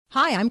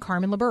Hi, I'm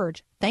Carmen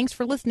LaBerge. Thanks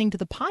for listening to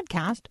the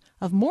podcast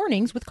of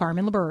Mornings with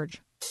Carmen LaBerge.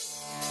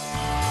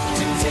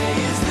 Today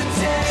is the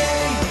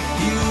day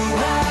you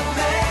have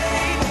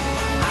made.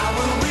 I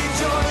will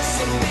rejoice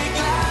and be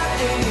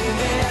glad in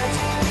it.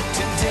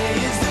 Today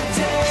is the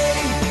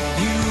day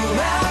you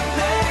have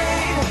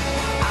made.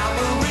 I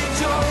will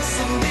rejoice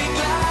and be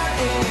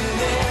glad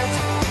in it.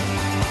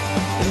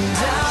 And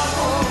I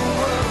won't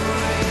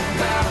worry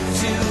about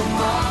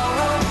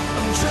tomorrow.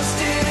 I'm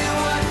trusting in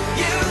what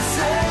you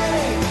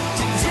say.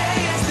 Today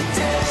is the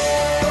day.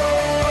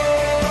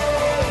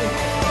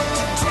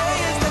 Today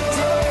is the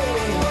day.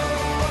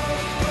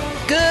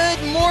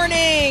 Good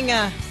morning.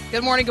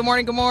 Good morning, good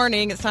morning, good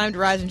morning. It's time to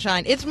rise and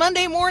shine. It's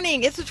Monday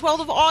morning. It's the 12th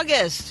of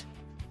August.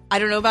 I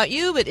don't know about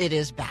you, but it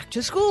is back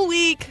to school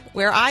week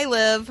where I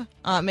live.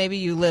 Maybe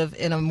you live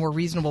in a more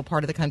reasonable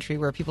part of the country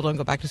where people don't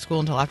go back to school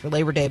until after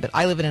Labor Day, but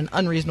I live in an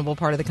unreasonable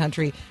part of the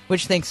country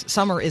which thinks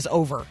summer is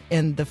over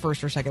in the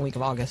first or second week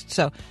of August.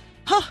 So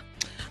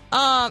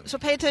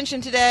pay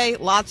attention today.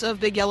 Lots of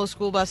big yellow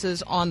school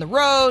buses on the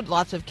road,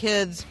 lots of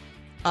kids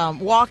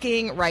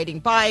walking, riding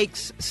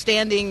bikes,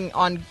 standing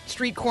on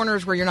street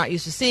corners where you're not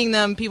used to seeing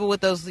them. People with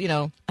those, I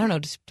don't know,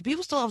 do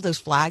people still have those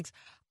flags?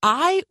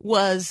 I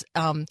was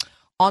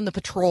on the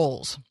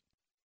patrols.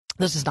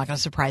 This is not going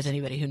to surprise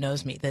anybody who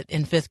knows me, that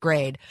in fifth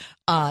grade,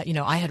 I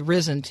had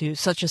risen to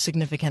such a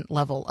significant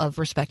level of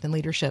respect and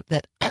leadership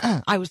that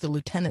I was the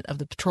lieutenant of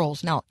the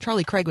patrols. Now,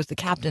 Charlie Craig was the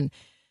captain,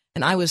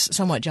 and I was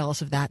somewhat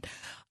jealous of that.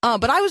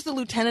 But I was the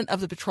lieutenant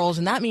of the patrols,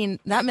 and that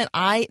meant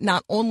I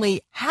not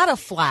only had a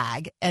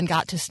flag and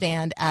got to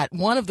stand at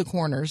one of the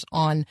corners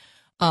on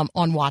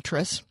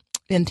Watrous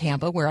in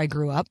Tampa, where I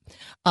grew up,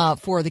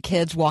 for the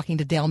kids walking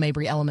to Dale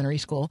Mabry Elementary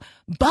School,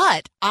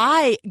 but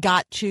I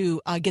got to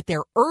get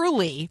there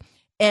early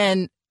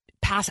and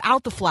pass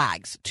out the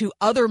flags to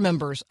other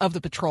members of the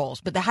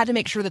patrols, but they had to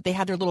make sure that they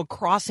had their little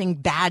crossing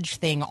badge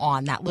thing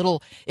on,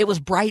 it was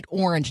bright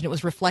orange and it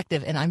was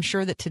reflective. And I'm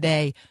sure that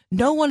today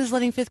no one is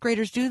letting fifth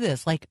graders do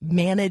this, like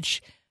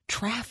manage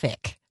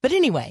traffic. But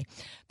anyway,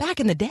 back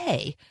in the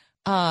day,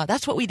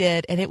 that's what we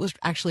did. And it was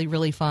actually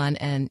really fun.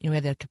 And we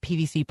had a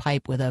PVC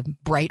pipe with a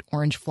bright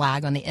orange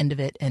flag on the end of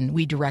it. And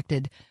we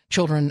directed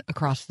children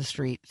across the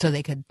street so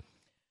they could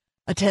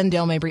attend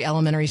Dale Mabry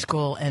Elementary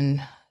School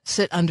and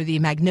sit under the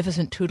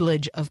magnificent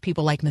tutelage of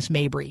people like Miss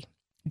Mabry.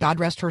 God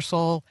rest her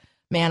soul.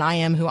 Man, I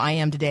am who I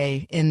am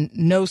today in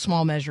no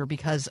small measure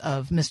because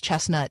of Miss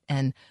Chestnut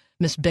and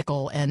Miss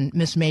Bickle and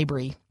Miss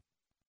Mabry.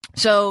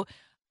 So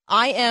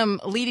I am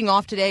leading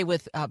off today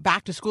with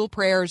back to school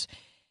prayers.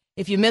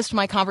 If you missed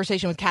my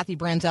conversation with Kathy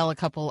Branzell a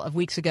couple of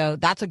weeks ago,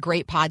 that's a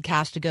great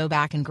podcast to go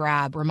back and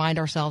grab. Remind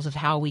ourselves of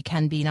how we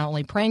can be not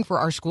only praying for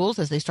our schools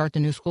as they start the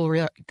new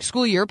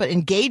school year, but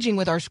engaging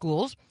with our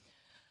schools.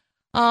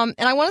 And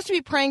I want us to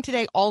be praying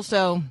today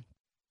also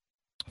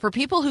for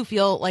people who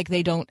feel like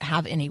they don't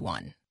have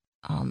anyone,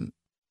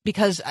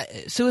 because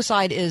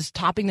suicide is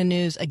topping the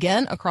news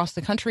again across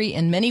the country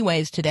in many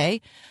ways today.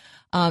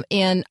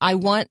 And I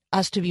want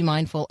us to be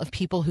mindful of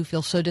people who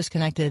feel so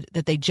disconnected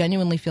that they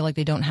genuinely feel like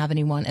they don't have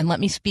anyone. And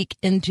let me speak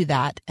into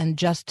that and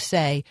just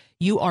say,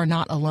 you are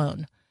not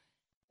alone.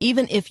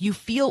 Even if you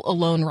feel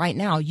alone right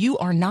now, you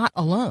are not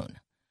alone.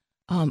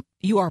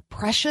 You are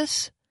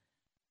precious.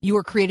 You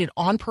were created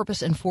on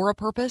purpose and for a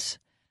purpose,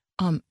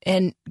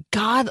 and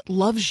God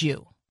loves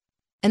you,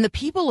 and the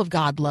people of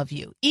God love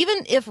you.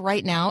 Even if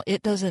right now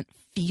it doesn't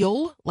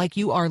feel like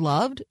you are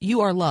loved,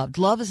 you are loved.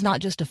 Love is not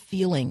just a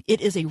feeling.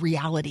 It is a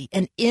reality,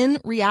 and in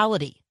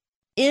reality,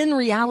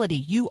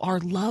 you are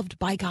loved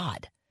by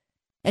God,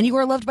 and you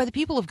are loved by the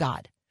people of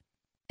God.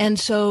 And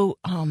so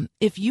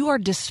if you are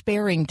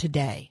despairing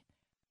today,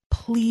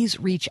 please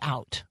reach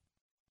out.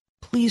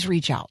 Please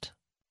reach out.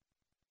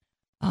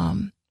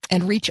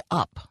 And reach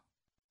up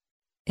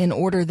in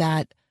order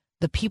that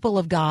the people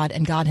of God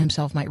and God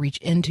himself might reach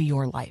into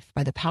your life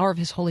by the power of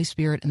his Holy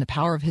Spirit and the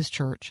power of his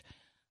church,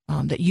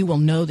 that you will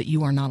know that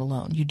you are not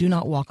alone. You do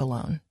not walk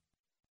alone.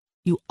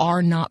 You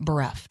are not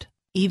bereft,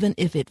 even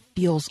if it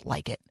feels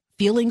like it.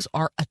 Feelings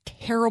are a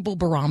terrible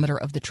barometer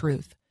of the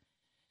truth.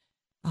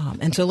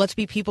 And so let's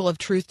be people of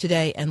truth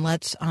today, and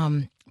let's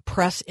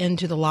press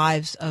into the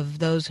lives of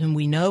those whom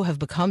we know have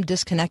become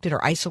disconnected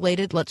or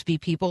isolated. Let's be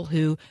people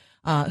who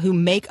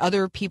make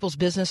other people's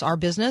business our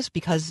business,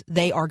 because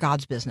they are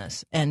God's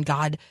business, and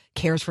God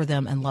cares for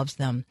them and loves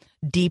them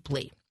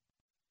deeply.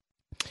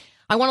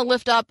 I want to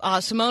lift up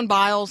Simone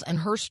Biles and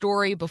her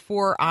story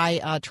before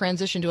I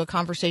transition to a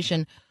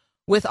conversation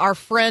with our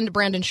friend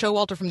Brandon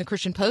Showalter from the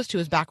Christian Post, who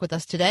is back with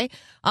us today.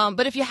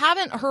 But if you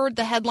haven't heard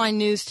the headline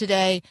news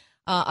today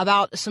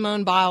about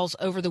Simone Biles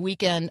over the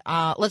weekend,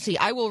 let's see,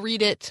 I will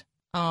read it.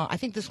 I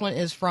think this one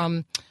is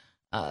from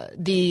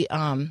the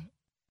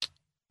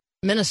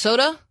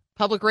Minnesota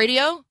Public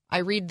Radio. I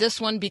read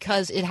this one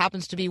because it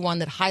happens to be one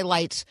that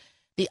highlights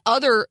the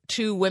other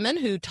two women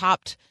who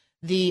topped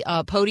the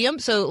podium.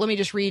 So let me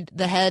just read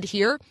the head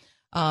here.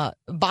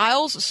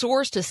 Biles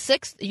soars to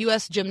 6th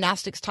U.S.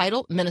 gymnastics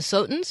title.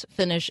 Minnesotans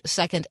finish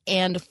 2nd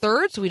and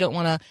 3rd. So we don't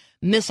want to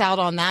miss out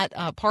on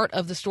that part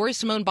of the story.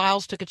 Simone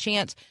Biles took a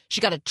chance.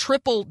 She got a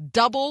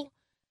triple-double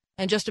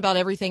and just about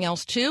everything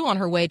else, too, on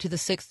her way to the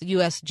 6th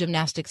U.S.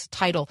 gymnastics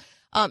title.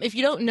 If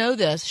you don't know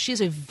this,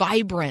 she's a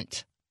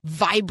vibrant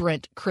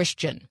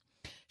Christian.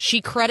 She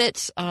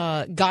credits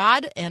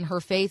God and her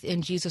faith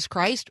in Jesus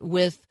Christ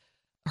with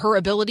her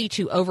ability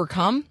to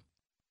overcome.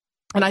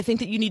 And I think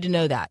that you need to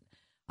know that.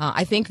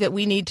 I think that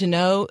we need to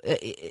know,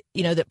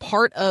 that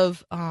part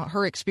of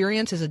her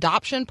experience is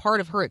adoption. Part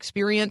of her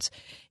experience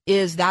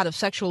is that of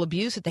sexual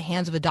abuse at the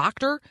hands of a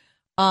doctor.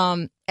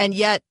 And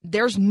yet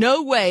there's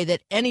no way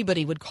that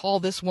anybody would call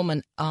this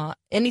woman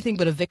anything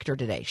but a victor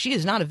today. She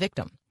is not a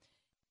victim.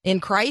 In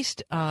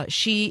Christ,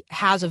 she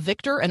has a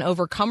victor, an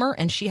overcomer,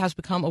 and she has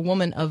become a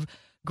woman of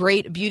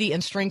great beauty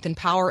and strength and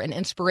power and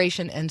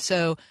inspiration. And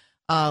so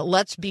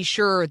let's be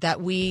sure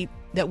that we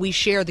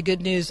share the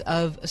good news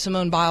of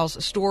Simone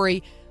Biles'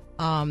 story,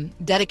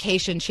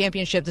 dedication,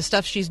 championship. The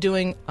stuff she's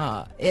doing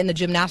in the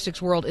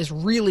gymnastics world is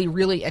really,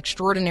 really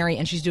extraordinary,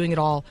 and she's doing it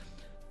all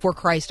for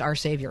Christ our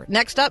Savior.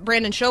 Next up,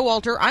 Brandon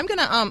Showalter. I'm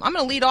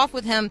gonna lead off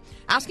with him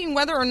asking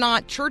whether or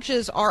not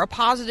churches are a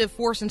positive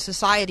force in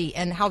society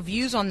and how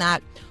views on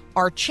that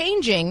are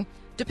changing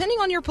depending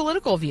on your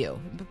political view,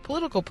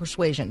 political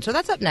persuasion. So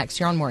that's up next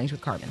here on Mornings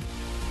with Carmen.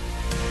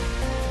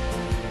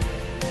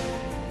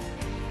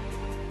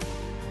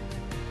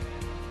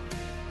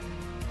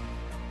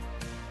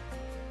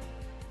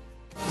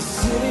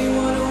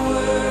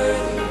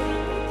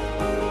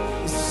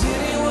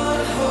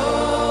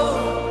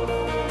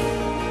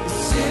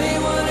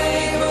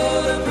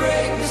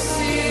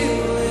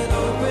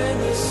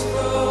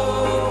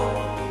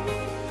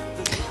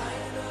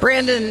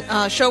 Brandon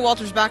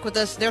Showalter's back with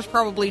us. There's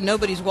probably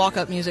nobody's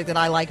walk-up music that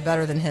I like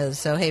better than his.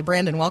 So, hey,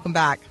 Brandon, welcome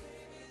back.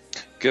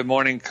 Good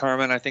morning,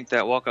 Carmen. I think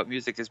that walk-up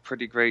music is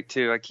pretty great,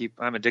 too.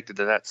 I'm addicted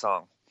to that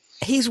song.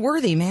 He's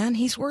worthy, man.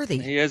 He's worthy.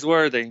 He is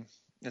worthy.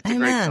 It's a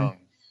great song.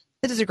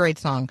 It is a great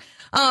song.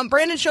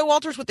 Brandon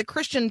Showalter's with the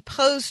Christian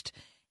Post,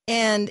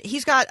 and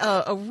he's got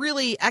a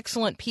really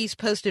excellent piece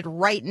posted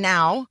right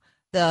now.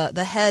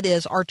 The head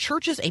is, "Are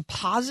churches a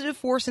positive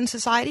force in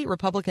society?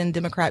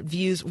 Republican-Democrat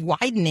views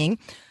widening."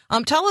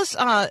 Tell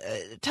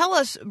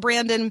us,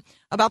 Brandon,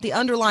 about the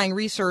underlying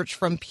research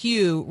from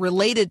Pew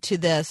related to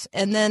this,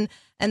 and then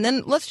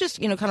let's just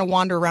kind of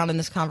wander around in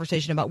this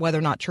conversation about whether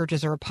or not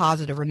churches are a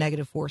positive or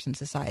negative force in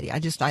society.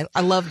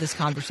 I love this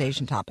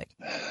conversation topic.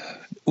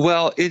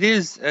 Well,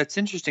 it's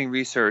interesting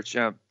research.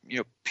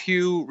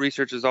 Pew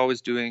Research is always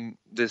doing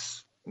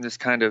this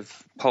kind of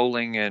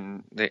polling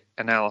and the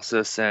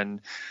analysis,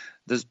 and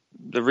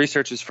the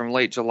research is from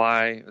late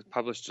July. It was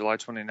published July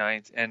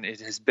 29th, and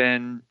it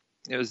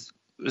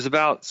was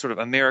about sort of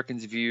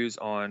Americans' views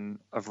on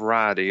a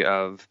variety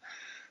of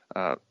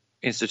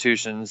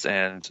institutions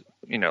and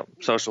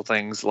social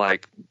things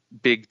like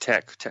big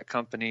tech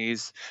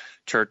companies,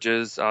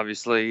 churches,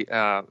 obviously,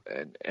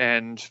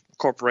 and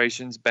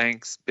corporations,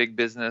 banks, big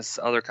business,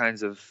 other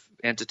kinds of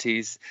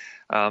entities,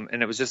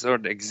 and it was just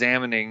sort of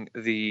examining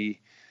the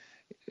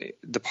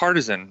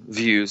partisan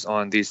views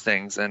on these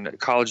things, and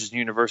colleges and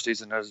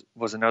universities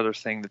was another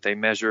thing that they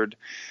measured,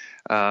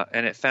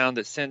 and it found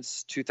that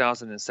since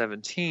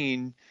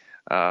 2017,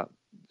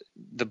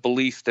 the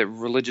belief that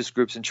religious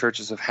groups and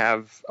churches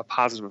have a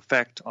positive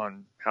effect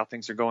on how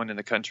things are going in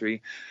the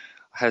country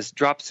has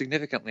dropped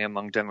significantly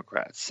among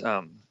Democrats,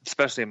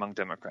 especially among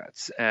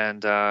Democrats,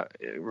 and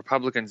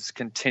Republicans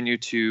continue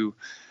to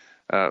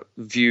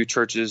view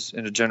churches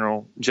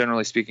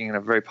generally speaking, in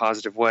a very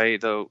positive way,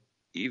 though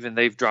even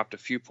they've dropped a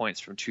few points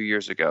from 2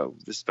 years ago,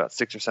 just about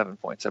 6 or 7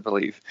 points, I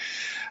believe.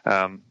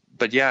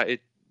 But yeah,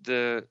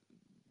 the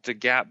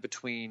gap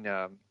between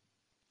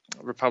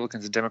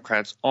Republicans and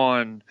Democrats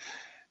on,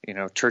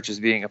 churches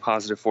being a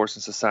positive force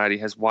in society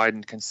has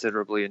widened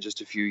considerably in just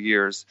a few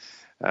years.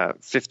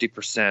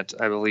 50%,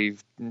 I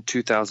believe, in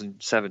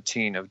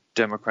 2017 of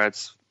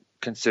Democrats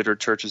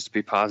considered churches to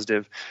be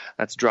positive.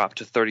 That's dropped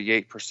to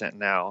 38%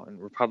 now, and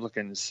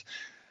Republicans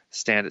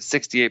stand at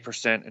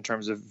 68% in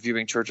terms of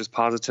viewing churches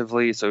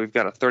positively. So we've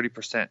got a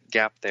 30%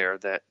 gap there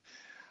that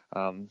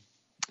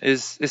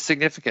is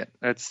significant.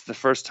 It's the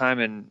first time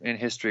in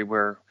history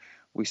where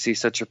we see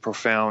such a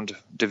profound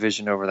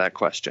division over that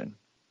question.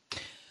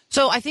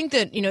 So I think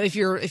that, if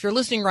you're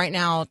listening right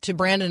now to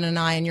Brandon and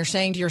I, and you're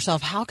saying to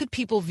yourself, how could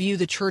people view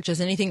the church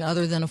as anything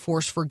other than a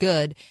force for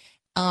good?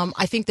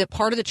 I think that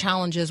part of the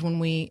challenge is when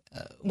we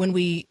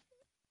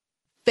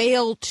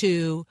fail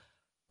to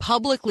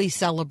publicly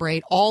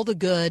celebrate all the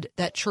good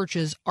that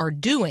churches are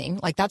doing,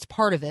 like that's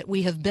part of it.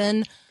 We have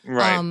been,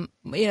 right.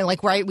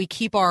 We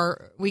keep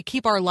our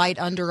light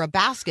under a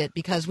basket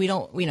because we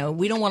don't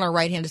want our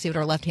right hand to see what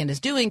our left hand is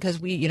doing because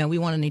we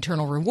want an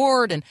eternal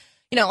reward. And,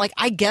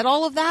 I get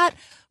all of that.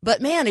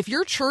 But man, if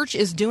your church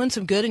is doing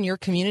some good in your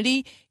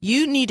community,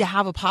 you need to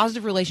have a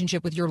positive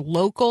relationship with your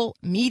local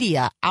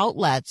media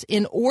outlets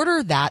in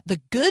order that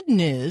the good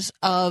news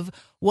of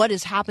what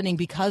is happening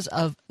because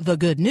of the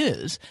good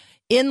news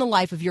in the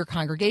life of your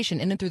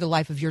congregation and through the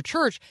life of your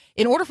church,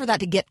 in order for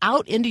that to get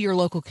out into your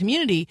local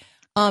community,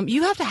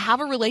 you have to have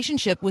a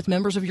relationship with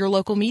members of your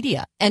local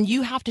media, and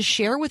you have to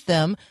share with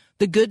them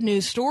the good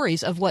news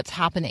stories of what's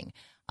happening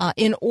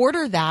in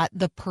order that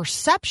the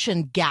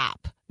perception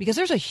gap, because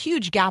there's a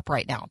huge gap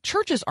right now.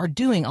 Churches are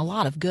doing a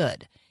lot of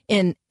good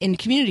in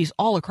communities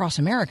all across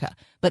America,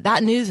 but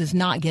that news is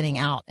not getting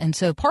out. And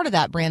so part of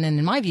that, Brandon,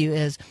 in my view,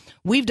 is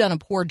we've done a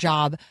poor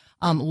job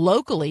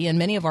locally in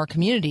many of our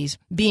communities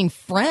being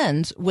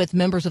friends with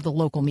members of the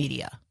local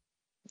media.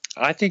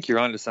 I think you're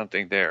onto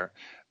something there,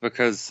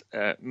 because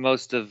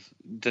most of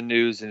the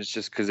news, and it's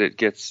just because it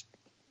gets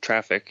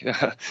traffic,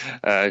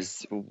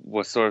 is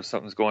what sort of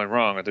something's going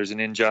wrong, or there's an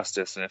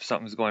injustice, and if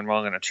something's going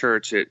wrong in a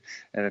church, and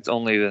it's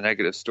only the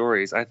negative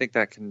stories. I think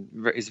that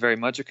is very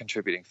much a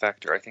contributing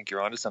factor. I think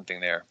you're onto something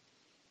there.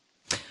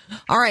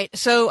 All right,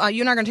 so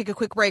you and I are going to take a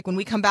quick break. When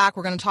we come back,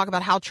 we're going to talk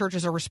about how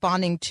churches are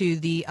responding to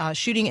the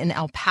shooting in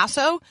El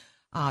Paso.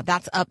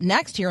 That's up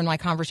next here in my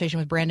conversation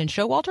with Brandon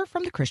Showalter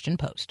from the Christian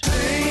Post.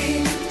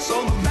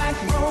 So the back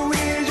row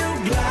is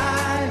your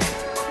glide,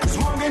 'cause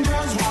walking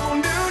just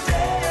won't do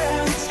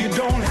dance. You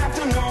don't have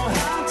to know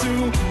how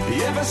to.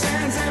 Ever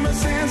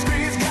since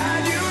Greece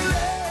got you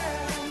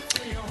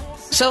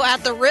left. So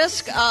at the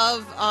risk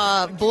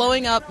of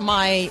blowing up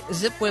my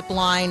Zip Whip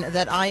line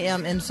that I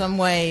am in some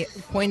way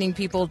pointing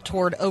people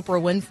toward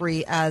Oprah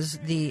Winfrey as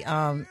the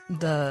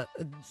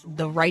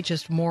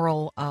righteous,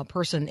 moral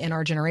person in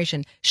our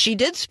generation, she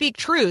did speak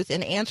truth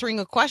in answering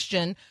a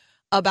question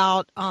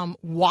about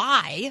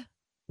why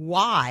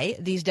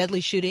these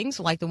deadly shootings,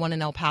 like the one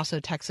in El Paso,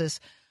 Texas,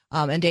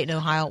 and Dayton,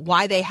 Ohio,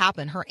 why they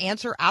happen. Her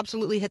answer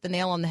absolutely hit the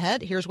nail on the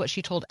head. Here's what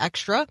she told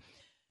Extra.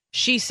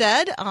 She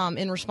said,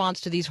 in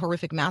response to these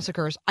horrific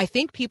massacres, "I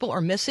think people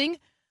are missing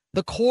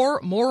the core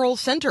moral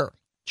center.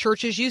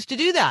 Churches used to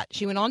do that."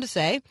 She went on to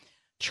say,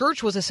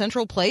 church was a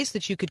central place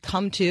that you could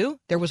come to.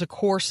 There was a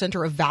core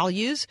center of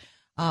values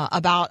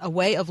about a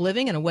way of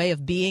living and a way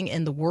of being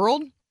in the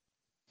world.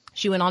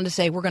 She went on to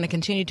say, we're going to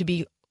continue to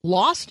be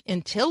lost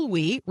until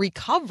we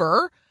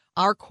recover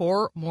our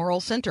core moral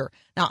center.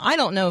 Now, I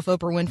don't know if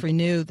Oprah Winfrey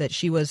knew that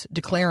she was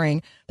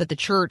declaring that the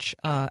church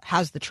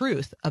has the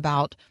truth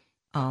about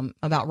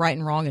right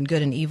and wrong and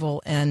good and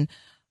evil and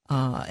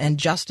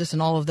justice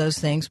and all of those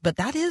things, but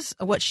that is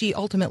what she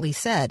ultimately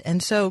said.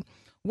 And so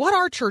what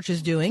are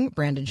churches doing,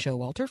 Brandon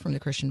Showalter from the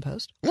Christian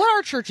Post, what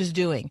are churches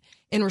doing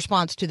in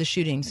response to the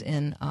shootings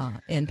in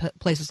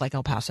places like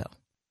El Paso?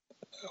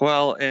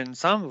 Well, in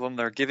some of them,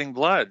 they're giving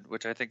blood,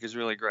 which I think is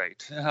really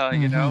great.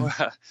 You know,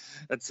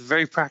 that's a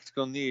very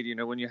practical need. You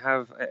know, when you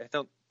have, I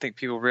don't think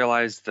people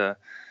realize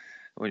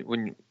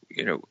when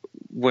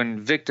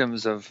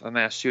victims of a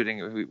mass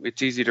shooting,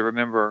 it's easy to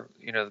remember,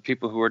 the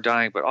people who are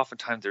dying, but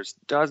oftentimes there's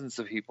dozens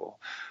of people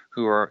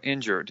who are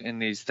injured in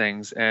these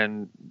things.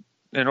 And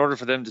in order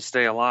for them to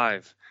stay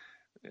alive,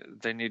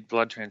 they need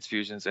blood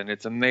transfusions. And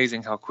it's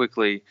amazing how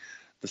quickly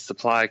the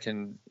supply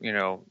can,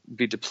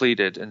 be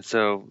depleted. And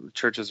so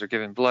churches are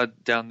giving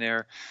blood down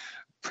there,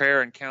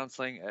 prayer and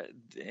counseling.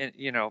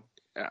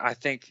 I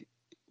think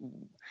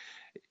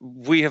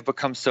we have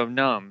become so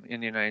numb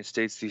in the United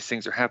States. These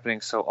things are happening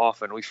so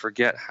often. We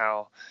forget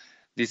how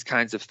these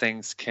kinds of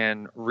things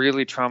can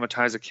really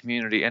traumatize a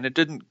community. And it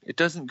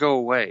doesn't go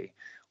away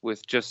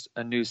with just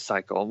a news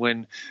cycle.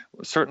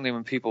 Certainly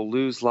when people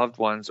lose loved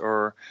ones,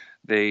 or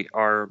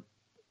even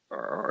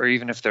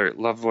if their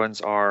loved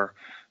ones are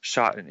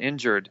shot and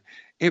injured,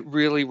 it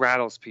really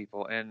rattles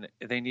people, and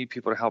they need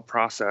people to help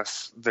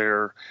process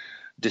their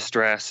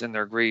distress and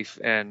their grief.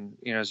 And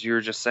as you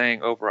were just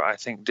saying, Oprah, I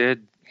think,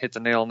 did hit the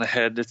nail on the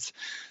head. It's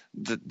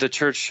the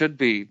church should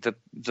be the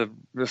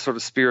sort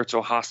of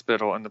spiritual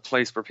hospital and the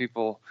place where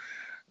people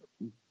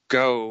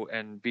go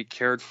and be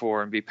cared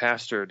for and be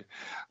pastored,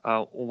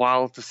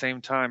 while at the same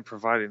time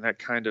providing that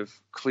kind of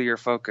clear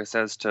focus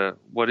as to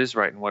what is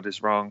right and what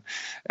is wrong.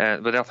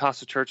 But El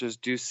Paso churches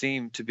do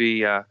seem to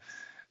be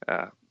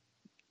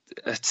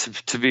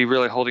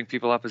really holding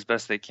people up as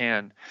best they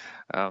can,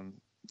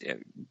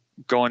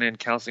 going in,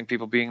 counseling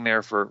people, being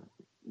there for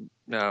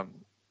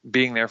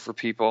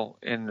people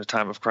in a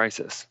time of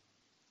crisis.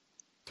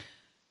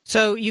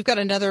 So you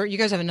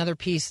guys have another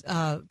piece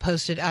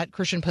posted at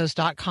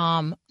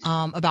ChristianPost.com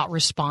about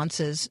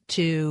responses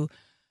to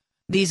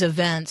these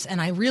events. And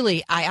I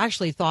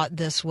actually thought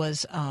this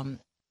was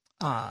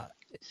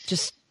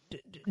just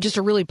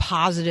a really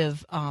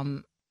positive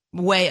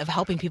way of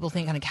helping people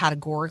think kind of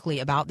categorically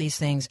about these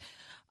things.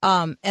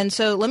 And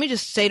so let me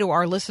just say to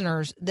our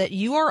listeners that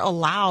you are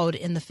allowed,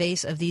 in the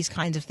face of these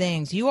kinds of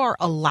things, you are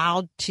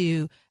allowed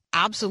to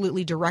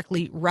absolutely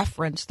directly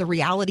reference the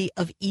reality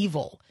of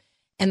evil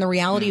and the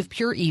reality of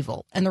pure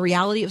evil and the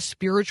reality of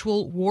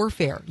spiritual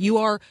warfare. You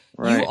are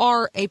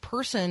a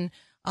person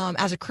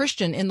as a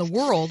Christian in the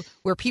world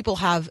where people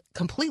have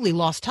completely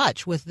lost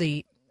touch with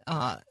the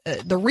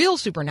real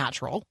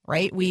supernatural,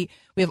 right? We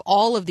have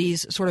all of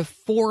these sort of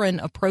foreign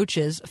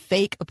approaches,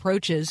 fake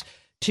approaches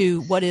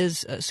to what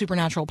is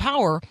supernatural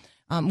power.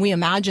 We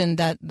imagine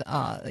that,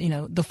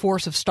 the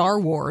force of Star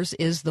Wars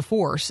is the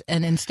force.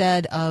 And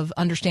instead of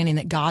understanding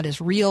that God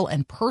is real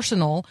and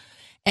personal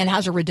and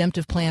has a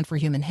redemptive plan for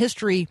human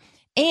history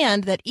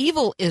and that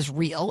evil is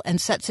real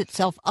and sets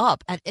itself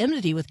up at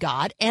enmity with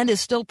God and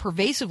is still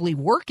pervasively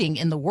working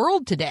in the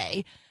world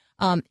today,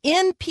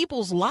 in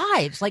people's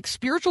lives. Like,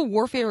 spiritual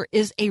warfare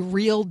is a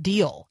real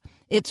deal.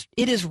 It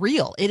is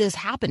real. It is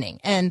happening.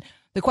 And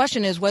the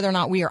question is whether or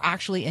not we are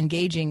actually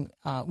engaging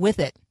with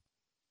it.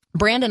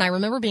 Brandon, I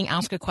remember being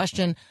asked a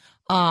question.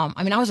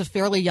 I was a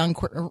fairly young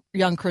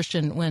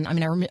Christian when,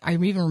 I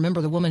even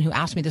remember the woman who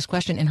asked me this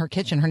question in her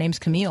kitchen. Her name's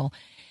Camille.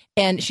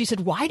 And she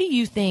said, why do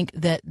you think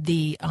that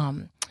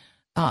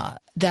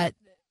that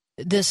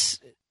this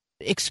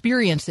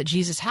experience that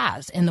Jesus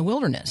has in the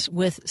wilderness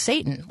with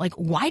Satan, like,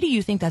 why do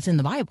you think that's in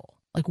the Bible?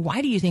 Like,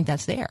 why do you think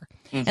that's there?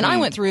 Mm-hmm. And I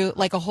went through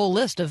like a whole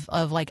list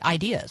of like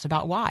ideas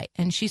about why.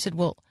 And she said,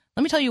 well,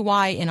 let me tell you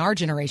why in our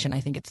generation I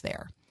think it's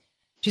there.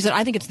 She said,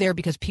 I think it's there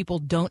because people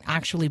don't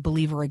actually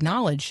believe or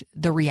acknowledge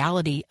the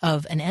reality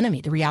of an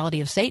enemy, the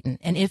reality of Satan.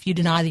 And if you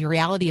deny the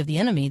reality of the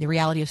enemy, the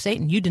reality of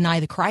Satan, you deny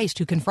the Christ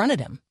who confronted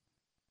him.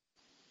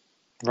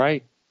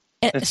 Right.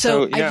 And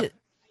so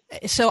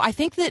I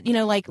think that,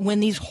 like, when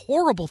these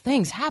horrible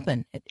things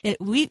happen,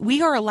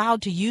 we are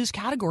allowed to use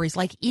categories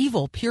like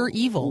evil, pure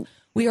evil.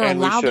 We are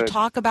allowed to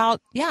talk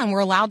about, and we're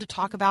allowed to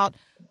talk about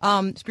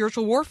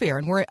spiritual warfare,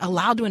 and we're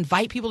allowed to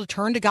invite people to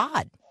turn to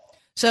God.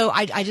 So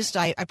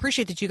I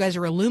appreciate that you guys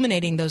are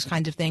illuminating those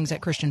kinds of things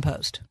at Christian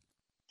Post.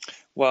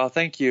 Well,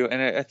 thank you.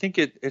 And I think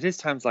it is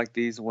times like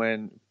these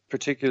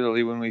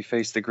particularly when we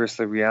face the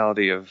grisly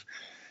reality of,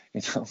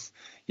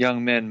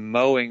 young men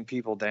mowing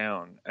people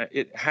down. I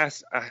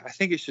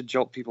think it should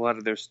jolt people out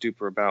of their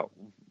stupor about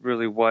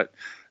really what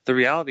the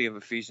reality of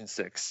Ephesians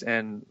 6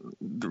 and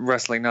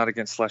wrestling not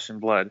against flesh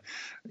and blood.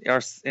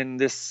 In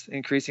this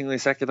increasingly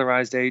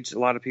secularized age, a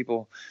lot of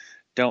people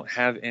don't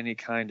have any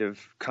kind of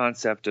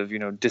concept of,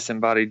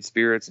 disembodied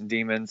spirits and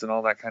demons and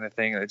all that kind of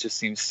thing. And it just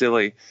seems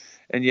silly.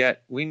 And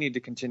yet we need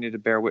to continue to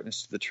bear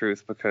witness to the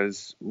truth,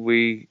 because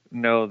we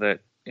know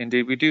that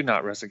indeed we do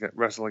not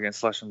wrestle against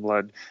flesh and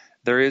blood.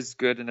 There is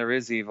good and there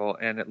is evil,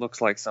 and it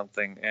looks like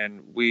something,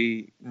 and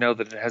we know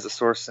that it has a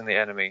source in the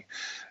enemy.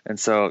 And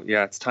so,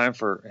 it's time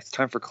for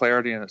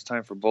clarity, and it's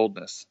time for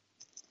boldness.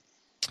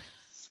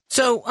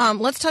 So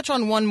let's touch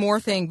on one more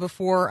thing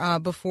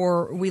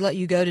before we let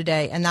you go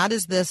today, and that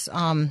is this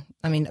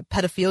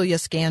pedophilia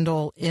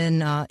scandal in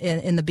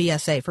the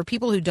BSA. For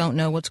people who don't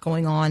know what's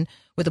going on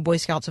with the Boy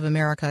Scouts of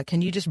America,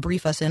 can you just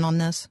brief us in on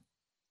this?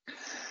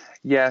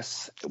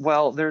 Yes.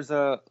 Well, there's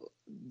a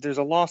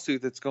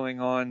lawsuit that's going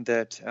on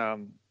that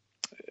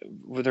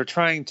where they're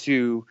trying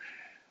to.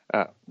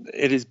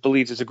 It is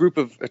believed there's a group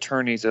of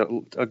attorneys,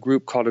 a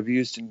group called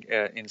Abused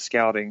in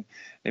Scouting.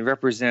 They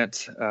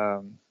represent.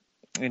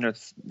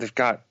 They've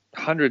got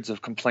hundreds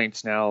of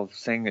complaints now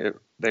saying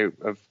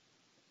of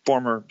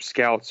former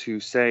scouts who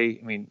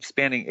say,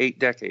 spanning 8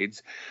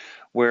 decades,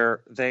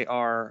 where they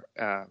are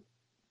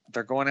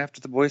they're going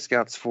after the Boy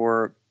Scouts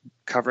for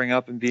covering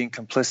up and being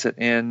complicit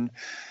in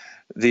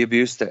the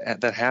abuse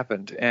that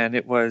happened. And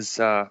it was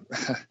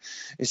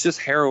it's just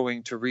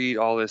harrowing to read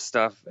all this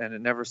stuff, and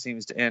it never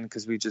seems to end,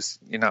 because we just,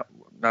 not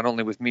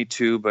only with Me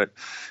Too, but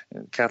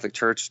Catholic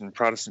Church and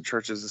Protestant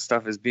churches, the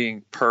stuff is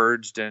being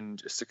purged and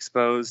just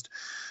exposed.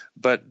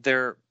 But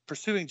they're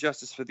pursuing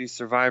justice for these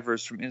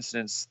survivors from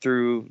incidents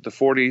through the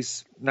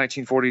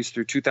 1940s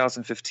through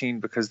 2015,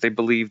 because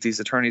these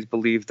attorneys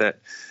believe that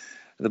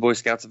the Boy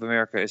Scouts of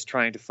America is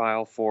trying to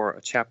file for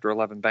a Chapter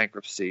 11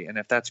 bankruptcy. And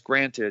if that's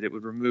granted, it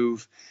would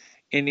remove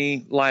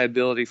any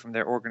liability from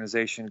their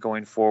organization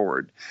going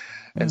forward.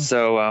 And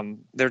so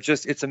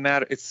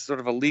it's sort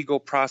of a legal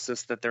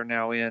process that they're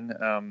now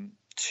in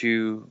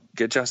to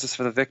get justice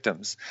for the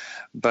victims.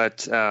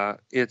 But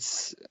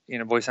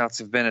Boy Scouts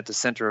have been at the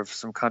center of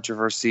some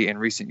controversy in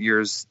recent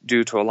years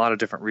due to a lot of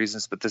different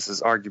reasons, but this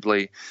is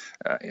arguably,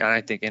 and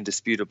I think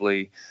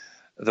indisputably,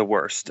 the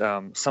worst.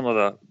 Some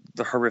of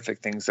the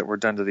horrific things that were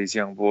done to these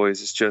young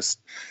boys is just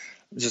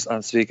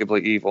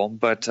unspeakably evil.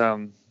 But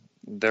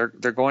they're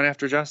going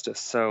after justice,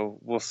 so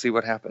we'll see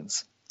what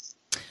happens.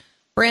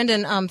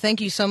 Brandon, thank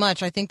you so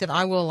much. I think that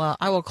I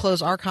will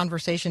close our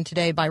conversation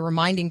today by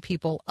reminding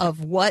people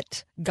of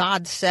what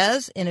God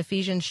says in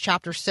Ephesians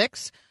chapter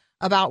 6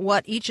 about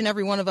what each and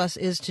every one of us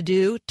is to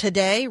do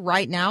today,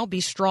 right now.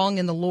 Be strong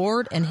in the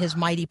Lord and his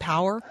mighty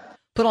power.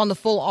 Put on the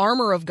full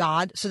armor of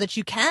God so that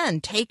you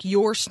can take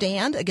your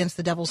stand against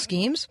the devil's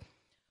schemes.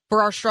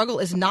 For our struggle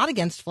is not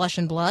against flesh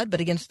and blood, but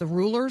against the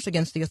rulers,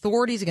 against the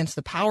authorities, against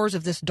the powers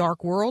of this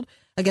dark world,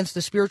 against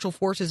the spiritual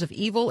forces of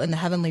evil in the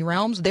heavenly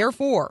realms.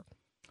 Therefore,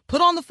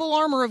 put on the full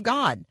armor of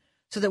God,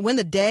 so that when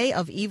the day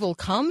of evil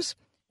comes,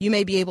 you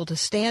may be able to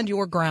stand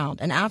your ground.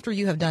 And after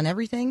you have done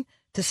everything,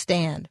 to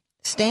stand.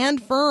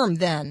 Stand firm,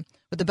 then,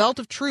 with the belt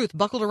of truth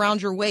buckled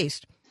around your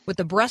waist, with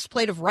the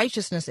breastplate of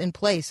righteousness in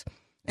place,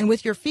 and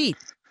with your feet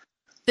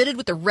fitted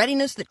with the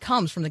readiness that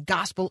comes from the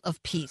gospel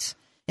of peace.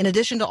 In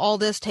addition to all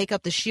this, take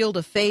up the shield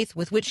of faith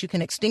with which you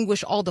can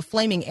extinguish all the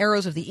flaming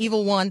arrows of the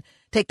evil one.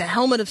 Take the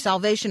helmet of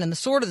salvation and the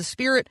sword of the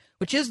Spirit,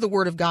 which is the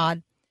word of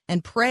God,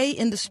 and pray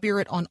in the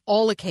Spirit on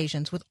all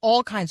occasions with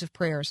all kinds of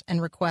prayers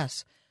and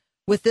requests.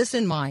 With this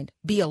in mind,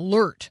 be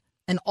alert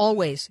and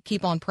always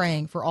keep on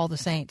praying for all the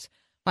saints.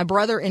 My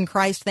brother in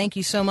Christ, thank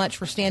you so much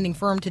for standing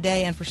firm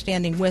today and for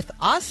standing with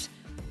us.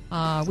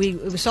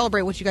 We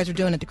celebrate what you guys are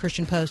doing at the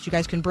Christian Post. You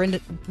guys can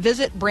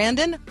visit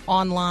Brandon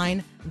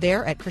online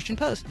there at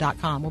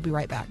ChristianPost.com. We'll be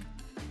right back.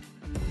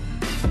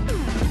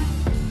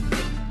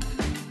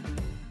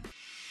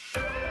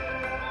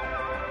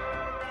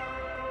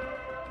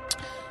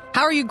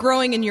 How are you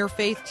growing in your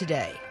faith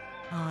today?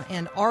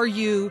 And are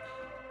you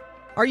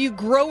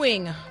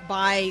growing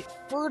by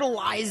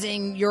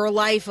fertilizing your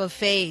life of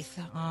faith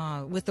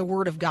with the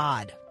Word of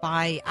God,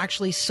 by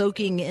actually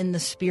soaking in the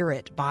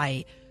Spirit,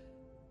 by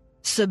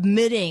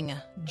submitting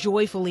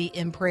joyfully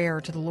in prayer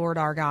to the Lord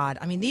our God?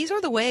 I mean, these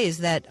are the ways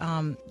that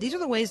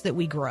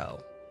we grow.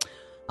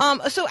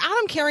 So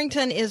Adam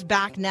Carrington is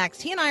back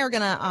next. He and I are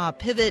going to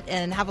pivot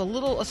and have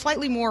a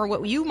slightly more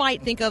what you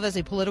might think of as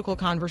a political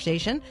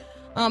conversation.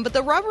 But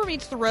the rubber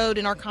meets the road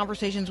in our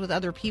conversations with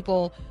other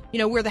people,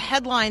 where the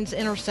headlines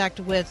intersect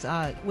with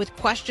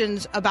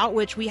questions about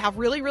which we have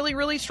really, really,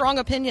 really strong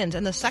opinions.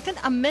 And the Second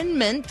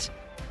Amendment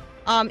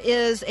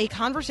is a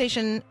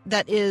conversation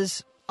that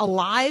is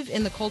alive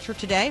in the culture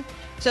today.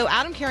 So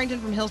Adam Carrington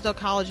from Hillsdale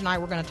College and I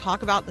were going to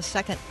talk about the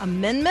Second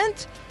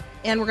Amendment,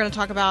 and we're going to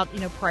talk about,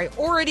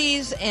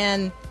 priorities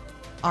and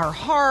our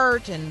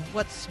heart and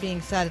what's being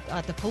said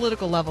at the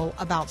political level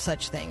about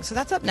such things. So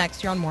that's up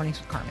next here on Mornings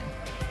with Carmen.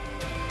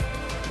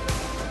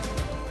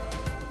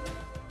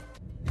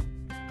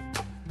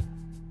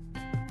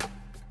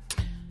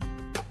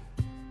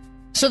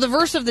 So the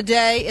verse of the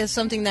day is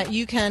something that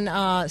you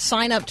can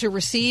sign up to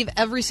receive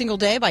every single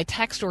day by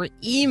text or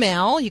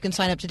email. You can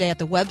sign up today at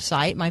the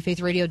website,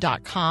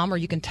 myfaithradio.com, or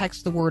you can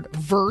text the word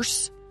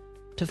verse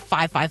to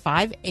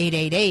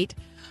 555-888.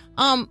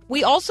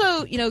 We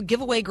also,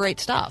 give away great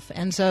stuff.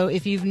 And so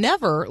if you've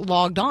never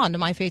logged on to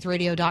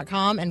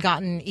myfaithradio.com and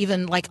gotten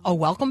even like a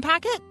welcome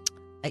packet,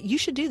 you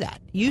should do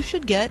that. You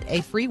should get a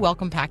free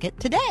welcome packet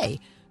today.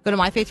 Go to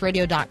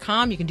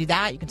myfaithradio.com. You can do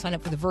that. You can sign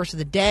up for the verse of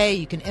the day.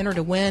 You can enter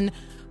to win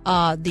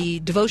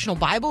the devotional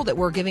Bible that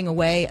we're giving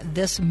away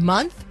this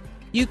month.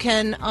 You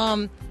can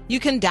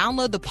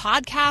download the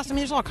podcast. I mean,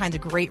 there's all kinds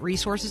of great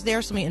resources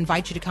there. So let me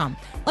invite you to come.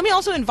 Let me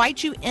also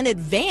invite you in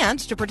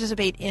advance to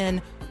participate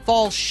in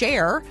Fall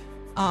Share.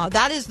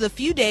 That is the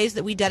few days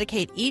that we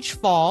dedicate each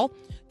fall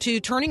to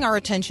turning our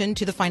attention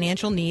to the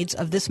financial needs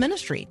of this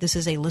ministry. This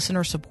is a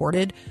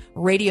listener-supported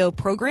radio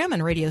program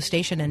and radio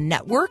station and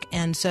network.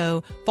 And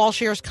so Fall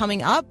Share is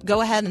coming up.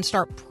 Go ahead and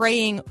start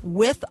praying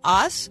with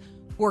us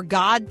for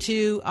God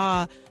to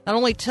not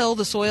only till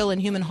the soil in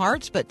human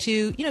hearts, but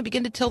to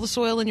begin to till the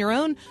soil in your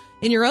own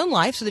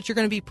life, so that you're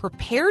going to be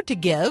prepared to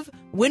give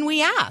when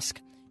we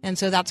ask. And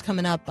so that's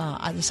coming up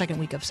the second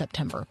week of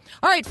September.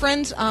 All right,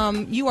 friends,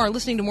 you are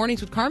listening to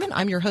Mornings with Carmen.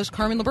 I'm your host,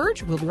 Carmen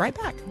LaBerge. We'll be right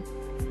back.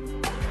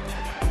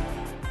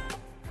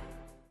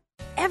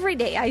 Every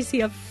day I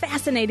see a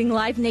fascinating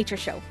live nature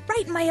show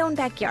right in my own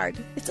backyard.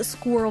 It's a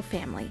squirrel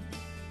family.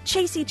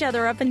 Chase each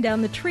other up and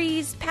down the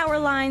trees, power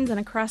lines, and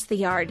across the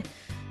yard.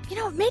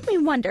 It made me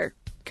wonder,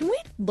 can we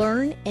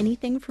learn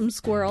anything from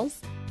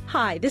squirrels?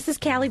 Hi, this is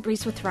Callie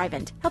Brees with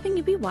Thrivent, helping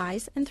you be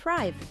wise and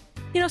thrive.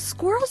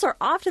 Squirrels are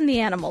often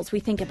the animals we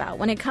think about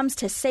when it comes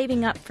to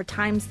saving up for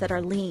times that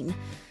are lean.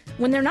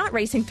 When they're not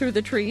racing through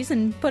the trees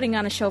and putting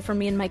on a show for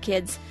me and my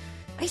kids,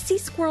 I see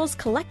squirrels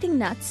collecting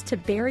nuts to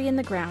bury in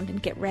the ground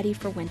and get ready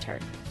for winter.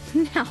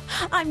 Now,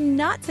 I'm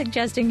not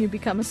suggesting you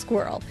become a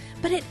squirrel,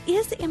 but it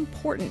is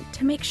important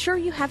to make sure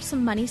you have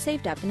some money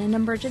saved up in an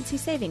emergency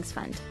savings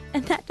fund.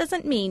 And that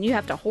doesn't mean you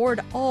have to hoard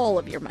all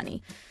of your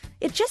money.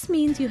 It just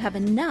means you have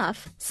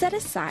enough set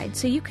aside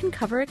so you can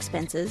cover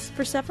expenses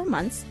for several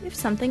months if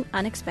something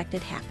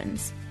unexpected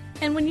happens.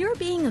 And when you're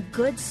being a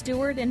good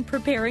steward and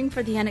preparing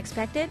for the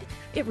unexpected,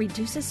 it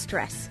reduces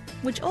stress,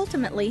 which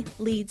ultimately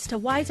leads to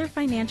wiser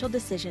financial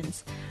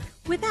decisions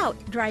without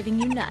driving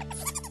you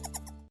nuts.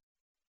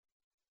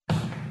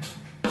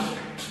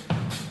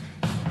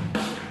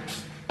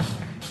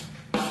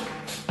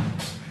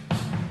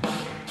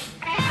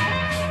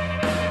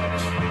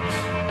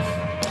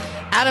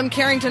 Adam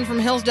Carrington from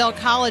Hillsdale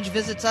College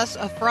visits us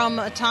from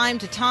time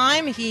to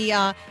time. He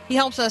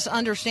helps us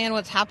understand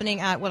what's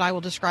happening at what I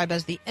will describe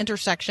as the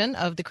intersection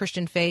of the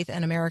Christian faith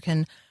and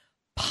American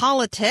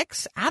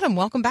politics. Adam,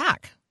 welcome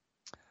back.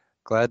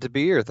 Glad to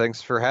be here.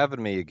 Thanks for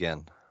having me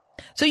again.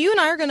 So you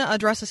and I are going to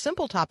address a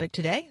simple topic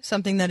today,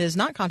 something that is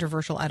not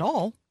controversial at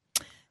all,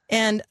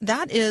 and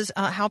that is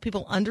how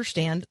people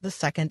understand the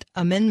Second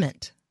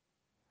Amendment.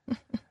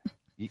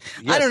 Yes,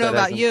 I don't know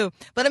about you,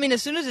 but I mean,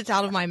 as soon as it's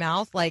out of my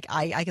mouth, like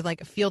I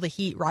could feel the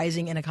heat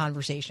rising in a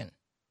conversation.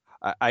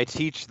 I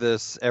teach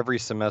this every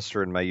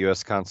semester in my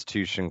U.S.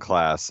 Constitution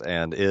class,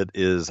 and it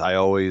is I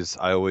always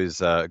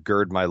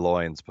gird my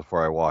loins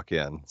before I walk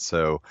in.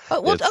 So,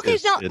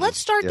 let's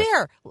start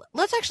there.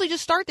 Let's actually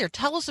just start there.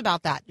 Tell us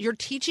about that. You're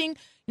teaching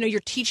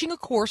a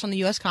course on the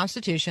U.S.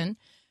 Constitution.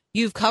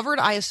 You've covered,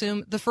 I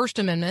assume, the First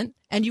Amendment,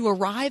 and you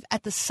arrive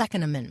at the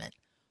Second Amendment.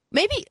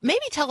 Maybe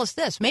tell us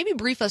this. Maybe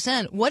brief us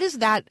in. What is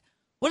that?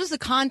 What is the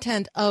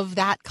content of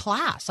that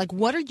class? Like,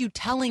 what are you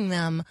telling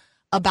them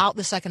about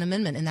the Second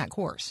Amendment in that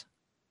course.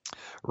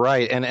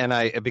 Right, and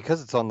I,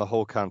 because it's on the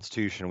whole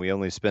Constitution, we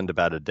only spend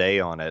about a day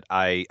on it.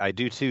 I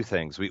do two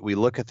things. We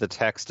look at the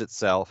text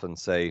itself and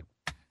say,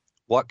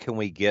 what can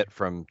we get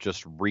from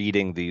just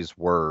reading these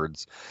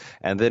words?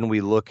 And then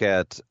we look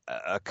at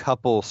a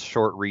couple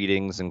short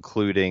readings,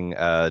 including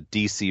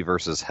DC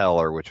versus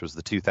Heller, which was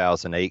the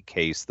 2008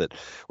 case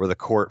where the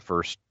court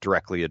first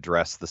directly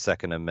addressed the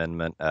Second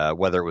Amendment,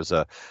 whether it was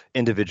a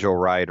individual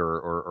right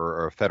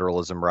or a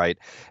federalism right.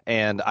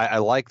 And I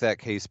like that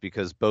case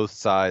because both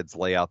sides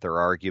lay out their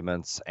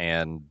arguments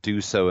and do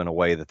so in a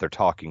way that they're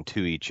talking to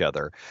each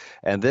other.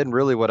 And then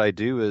really what I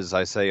do is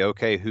I say,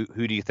 okay, who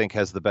do you think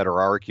has the better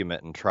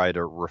argument, and try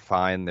to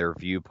refine their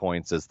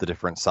viewpoints as the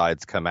different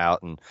sides come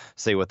out and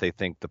say what they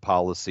think the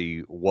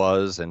policy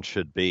was and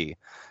should be.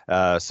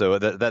 So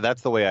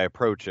that's the way I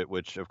approach it,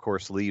 which of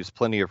course leaves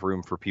plenty of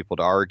room for people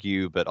to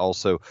argue, but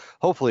also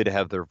hopefully to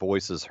have their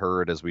voices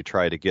heard as we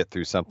try to get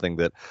through something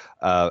that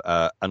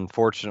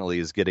unfortunately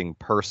is getting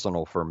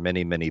personal for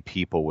many, many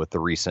people with the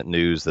recent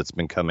news that's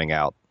been coming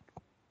out.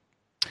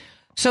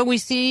 So we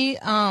see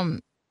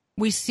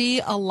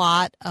a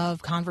lot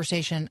of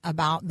conversation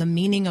about the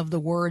meaning of the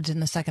words in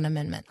the Second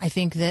Amendment. I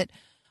think that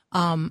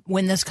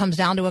when this comes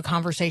down to a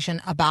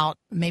conversation about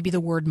maybe the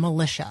word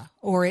militia,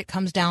 or it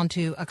comes down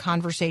to a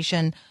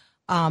conversation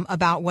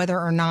about whether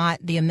or not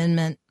the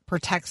amendment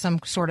protects some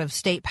sort of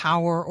state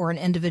power or an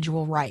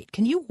individual right,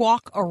 can you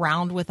walk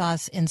around with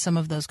us in some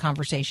of those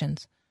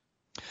conversations?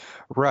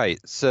 Right.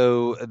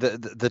 So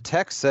the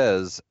text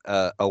says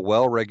a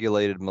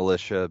well-regulated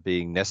militia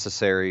being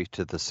necessary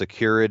to the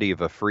security of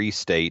a free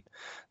state,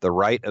 the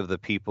right of the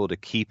people to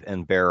keep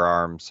and bear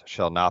arms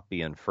shall not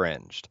be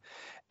infringed.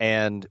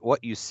 And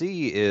what you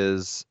see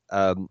is,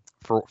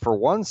 for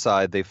one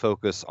side, they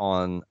focus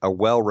on a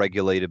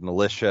well-regulated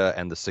militia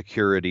and the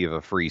security of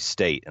a free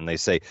state. And they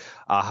say,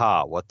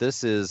 aha, what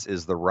this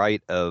is the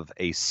right of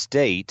a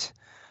state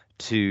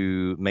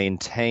to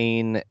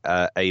maintain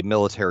a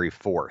military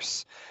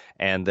force.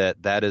 And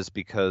that is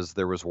because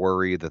there was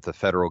worry that the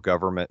federal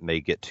government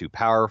may get too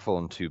powerful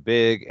and too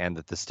big, and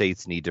that the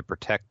states need to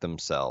protect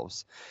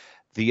themselves.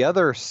 The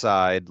other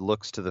side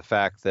looks to the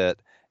fact that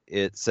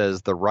it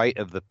says the right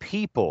of the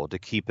people to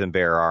keep and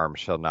bear arms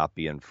shall not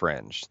be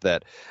infringed.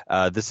 That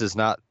this is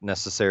not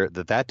necessary,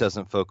 that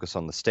doesn't focus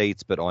on the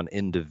states, but on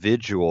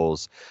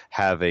individuals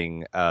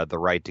having the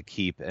right to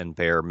keep and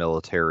bear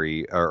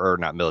military, or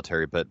not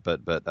military, but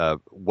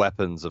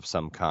weapons of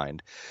some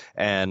kind.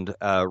 And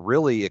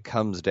really, it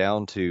comes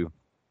down to,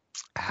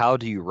 how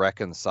do you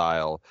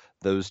reconcile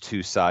those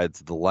two sides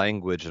of the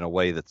language in a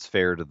way that's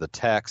fair to the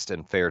text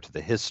and fair to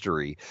the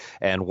history?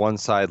 And one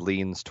side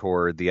leans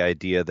toward the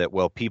idea that,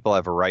 well, people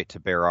have a right to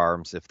bear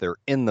arms if they're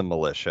in the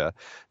militia.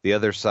 The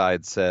other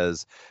side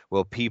says,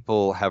 well,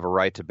 people have a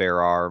right to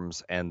bear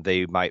arms and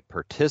they might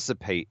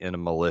participate in a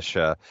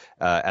militia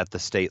at the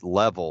state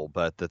level,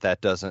 but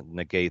that doesn't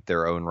negate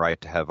their own right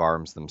to have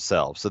arms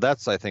themselves. So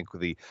that's, I think,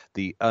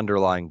 the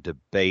underlying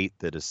debate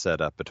that is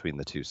set up between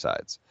the two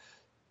sides.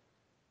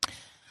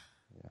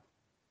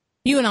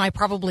 You and I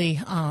probably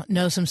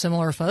know some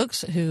similar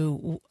folks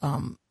who,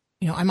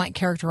 I might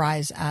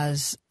characterize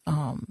as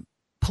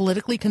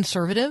politically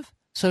conservative,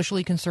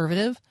 socially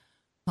conservative,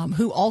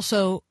 who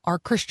also are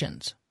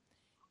Christians.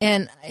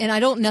 And I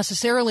don't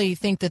necessarily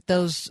think that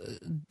those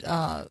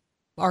are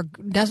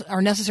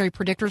necessary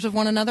predictors of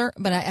one another,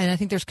 but I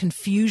think there's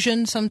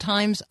confusion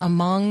sometimes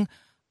among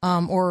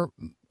or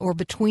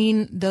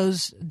between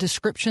those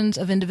descriptions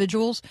of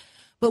individuals.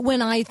 But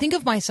when I think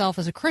of myself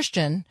as a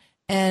Christian,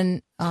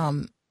 and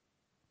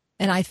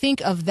I think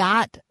of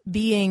that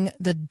being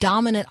the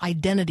dominant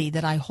identity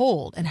that I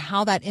hold and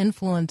how that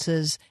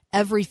influences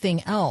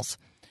everything else,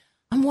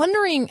 I'm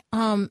wondering,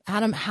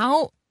 Adam,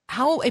 how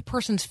a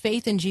person's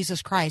faith in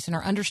Jesus Christ and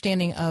our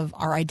understanding of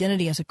our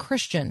identity as a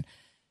Christian,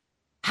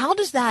 how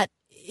does that,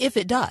 if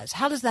it does,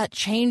 how does that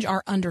change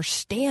our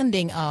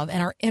understanding of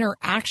and our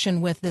interaction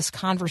with this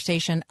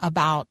conversation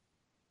about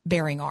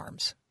bearing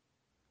arms?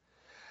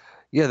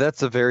 Yeah,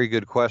 that's a very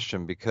good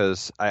question,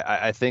 because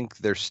I think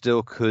there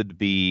still could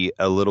be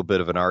a little bit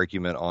of an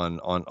argument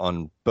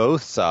on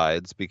both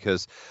sides,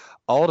 because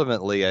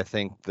ultimately I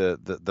think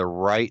the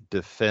right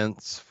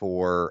defense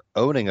for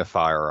owning a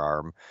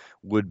firearm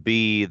would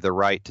be the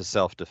right to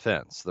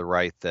self-defense, the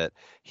right that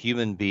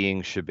human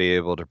beings should be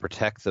able to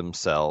protect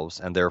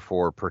themselves and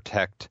therefore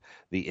protect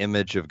the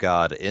image of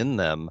God in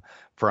them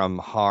from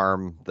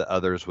harm that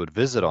others would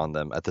visit on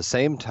them. At the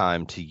same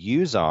time, to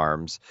use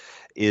arms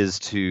is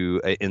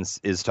to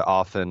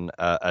often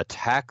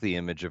attack the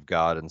image of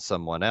God in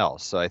someone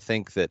else. So I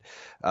think that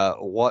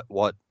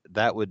what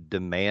that would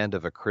demand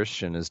of a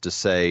Christian is to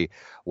say,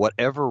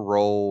 whatever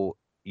role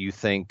you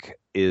think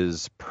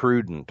is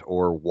prudent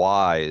or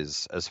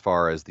wise as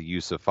far as the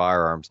use of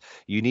firearms,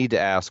 you need to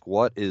ask,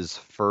 what is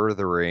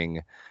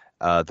furthering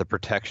the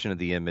protection of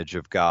the image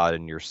of God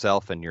in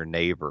yourself and your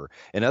neighbor.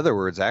 In other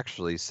words,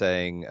 actually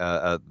saying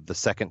the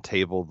second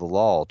table of the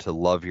law, to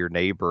love your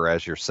neighbor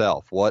as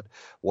yourself. What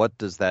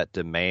does that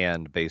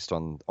demand based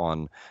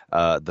on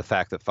the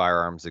fact that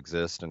firearms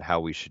exist and how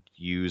we should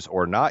use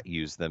or not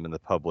use them in the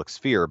public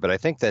sphere? But I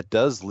think that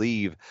does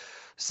leave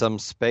some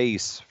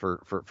space for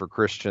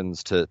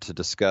Christians to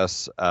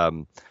discuss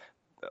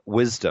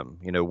wisdom.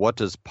 What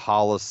does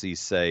policy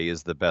say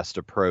is the best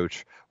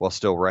approach, while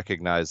still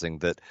recognizing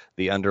that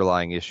the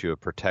underlying issue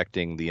of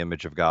protecting the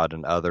image of God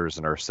in others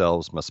and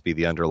ourselves must be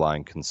the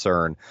underlying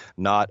concern,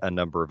 not a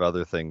number of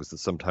other things that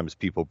sometimes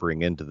people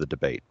bring into the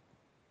debate.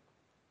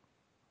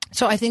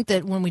 So I think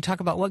that when we talk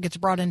about what gets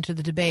brought into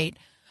the debate,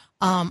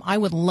 I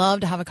would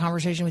love to have a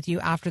conversation with you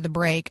after the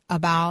break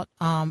about,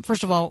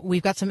 first of all,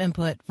 we've got some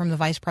input from the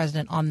vice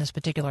president on this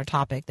particular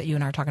topic that you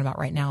and I are talking about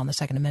right now on the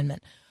Second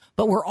Amendment.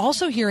 But we're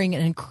also hearing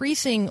an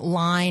increasing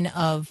line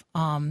of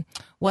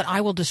what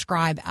I will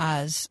describe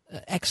as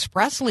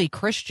expressly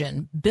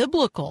Christian,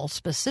 biblical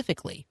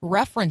specifically,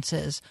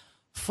 references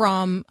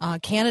from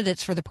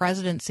candidates for the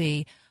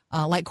presidency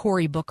like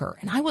Cory Booker.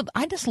 And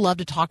I'd just love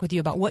to talk with you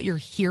about what you're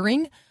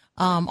hearing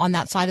on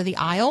that side of the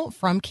aisle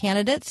from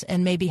candidates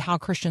and maybe how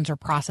Christians are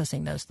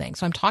processing those things.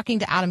 So I'm talking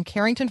to Adam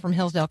Carrington from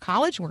Hillsdale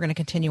College. We're going to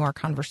continue our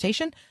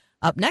conversation.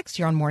 Up next,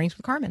 you're on Mornings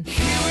with Carmen.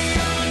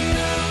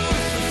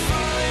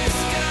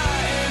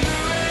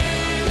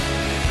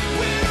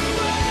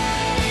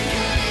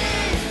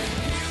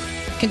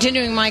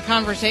 Continuing my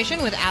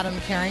conversation with Adam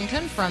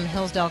Carrington from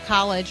Hillsdale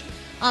College.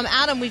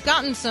 Adam, we've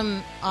gotten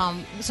some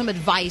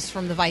advice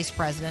from the Vice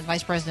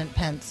President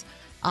Pence,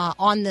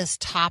 on this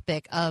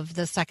topic of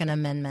the Second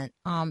Amendment.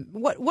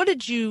 What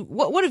have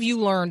you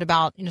learned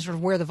about sort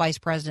of where the Vice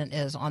President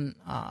is on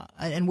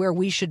and where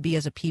we should be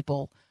as a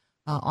people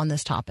on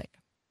this topic?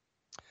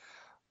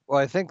 Well,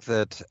 I think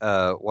that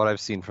what I've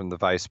seen from the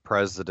vice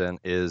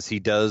president is he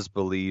does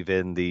believe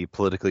in the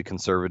politically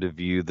conservative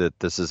view that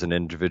this is an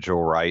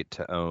individual right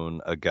to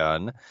own a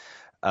gun.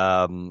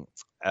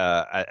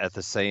 At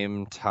the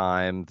same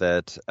time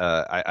that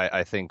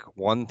I think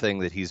one thing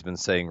that he's been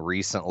saying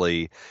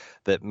recently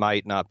that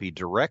might not be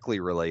directly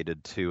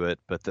related to it,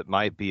 but that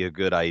might be a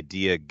good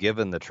idea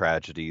given the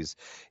tragedies,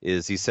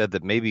 is he said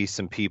that maybe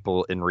some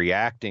people in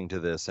reacting to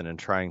this and in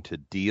trying to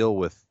deal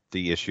with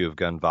the issue of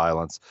gun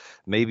violence,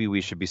 maybe we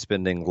should be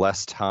spending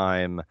less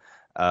time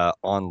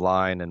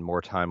online and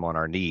more time on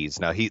our knees.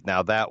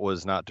 Now that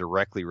was not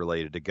directly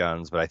related to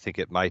guns, but I think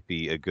it might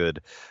be a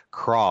good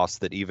cross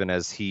that even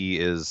as he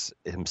is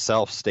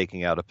himself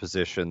staking out a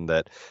position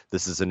that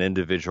this is an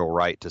individual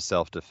right to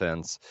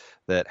self-defense,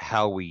 that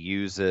how we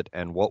use it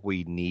and what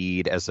we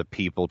need as a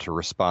people to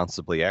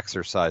responsibly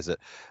exercise it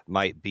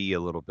might be a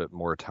little bit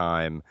more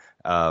time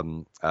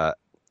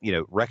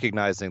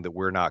recognizing that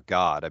we're not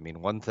God. I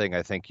mean, one thing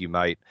I think you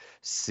might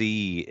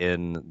see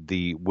in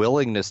the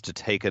willingness to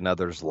take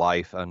another's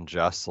life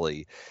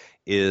unjustly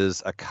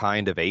is a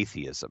kind of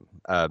atheism,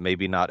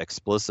 maybe not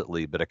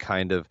explicitly, but a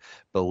kind of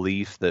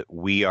belief that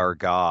we are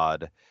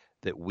God,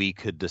 that we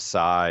could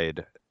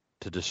decide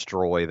to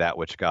destroy that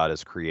which God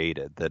has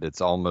created, that it's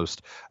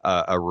almost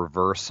a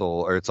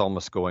reversal, or it's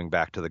almost going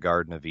back to the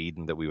Garden of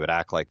Eden, that we would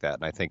act like that.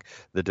 And I think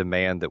the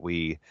demand that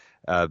we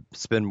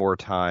spend more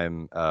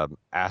time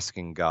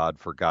asking God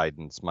for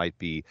guidance might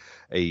be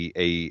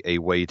a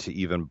way to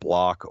even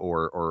block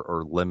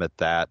or limit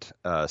that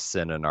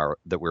sin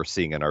that we're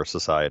seeing in our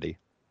society.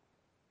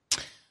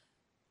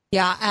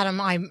 Yeah, Adam,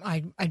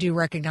 I do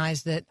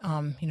recognize that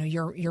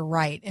you're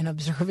right in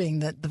observing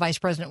that the vice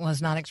president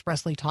was not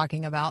expressly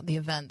talking about the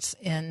events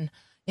in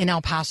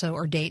El Paso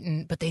or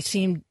Dayton, but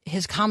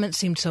his comments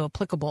seemed so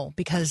applicable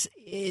because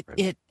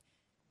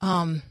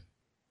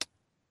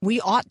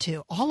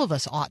all of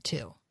us ought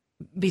to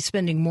be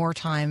spending more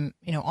time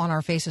on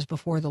our faces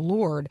before the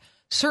Lord,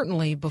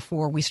 certainly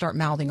before we start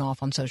mouthing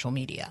off on social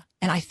media.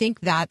 And I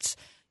think that's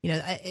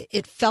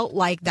it felt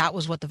like that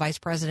was what the vice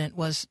president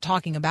was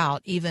talking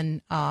about,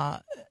 even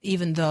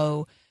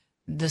though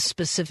the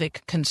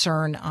specific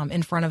concern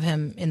in front of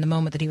him in the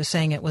moment that he was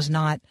saying it was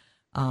not,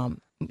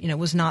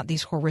 was not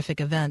these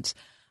horrific events.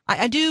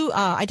 I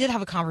did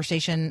have a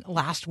conversation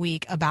last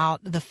week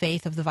about the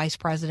faith of the vice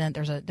president.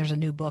 There's a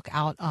new book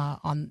out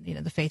on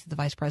the faith of the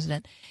vice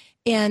president,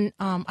 and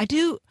I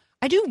do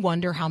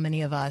wonder how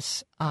many of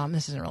us.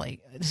 This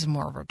is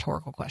more of a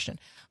rhetorical question.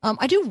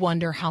 I do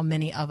wonder how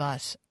many of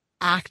us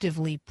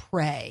actively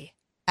pray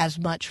as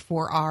much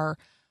for our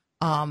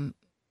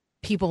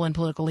people in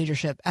political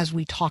leadership as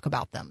we talk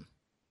about them.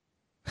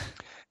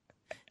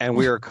 And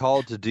we are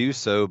called to do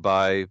so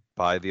by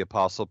the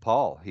Apostle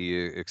Paul. He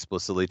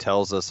explicitly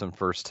tells us in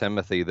 1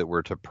 Timothy that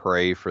we're to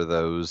pray for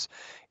those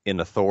in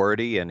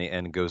authority,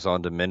 and goes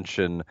on to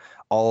mention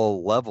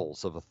all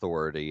levels of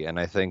authority. And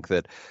I think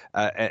that,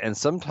 and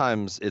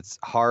sometimes it's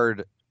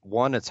hard.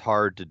 One, it's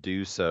hard to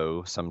do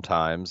so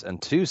sometimes,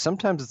 and two,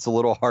 sometimes it's a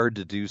little hard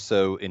to do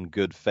so in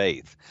good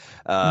faith.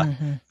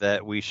 That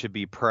we should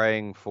be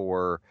praying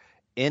for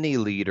any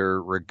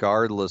leader,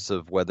 regardless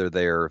of whether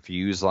their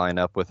views line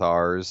up with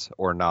ours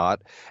or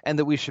not, and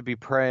that we should be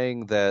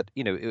praying that,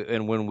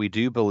 and when we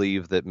do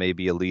believe that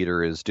maybe a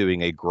leader is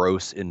doing a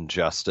gross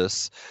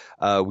injustice,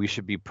 we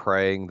should be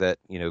praying that,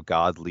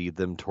 God lead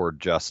them toward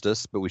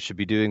justice, but we should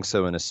be doing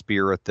so in a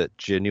spirit that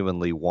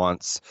genuinely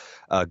wants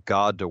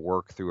God to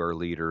work through our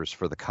leaders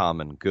for the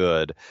common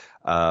good.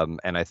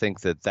 And I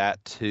think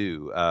that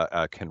too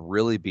can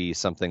really be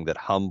something that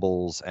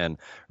humbles and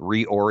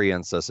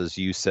reorients us, as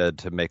you said,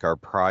 to make our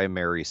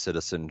primary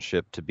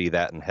citizenship to be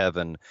that in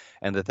heaven,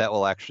 and that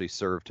will actually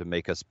serve to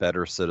make us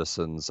better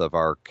citizens of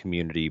our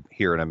community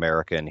here in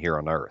America and here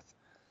on earth.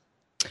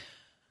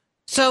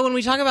 So when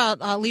we talk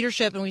about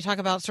leadership, and we talk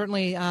about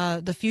certainly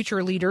the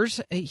future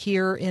leaders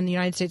here in the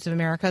United States of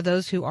America,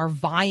 those who are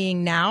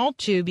vying now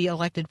to be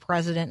elected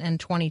president in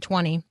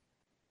 2020,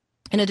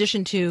 in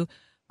addition to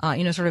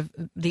sort of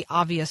the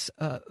obvious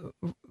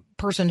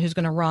person who's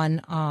going to run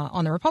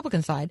on the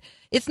Republican side,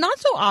 it's not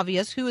so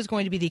obvious who is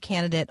going to be the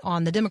candidate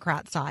on the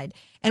Democrat side.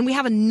 And we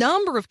have a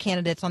number of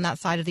candidates on that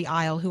side of the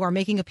aisle who are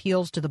making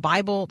appeals to the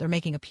Bible. They're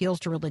making appeals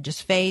to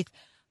religious faith.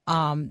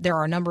 There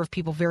are a number of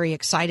people very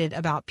excited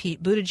about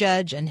Pete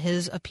Buttigieg and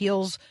his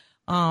appeals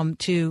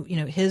to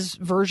his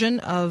version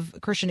of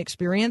Christian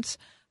experience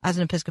as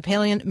an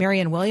Episcopalian.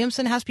 Marianne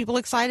Williamson has people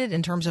excited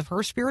in terms of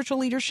her spiritual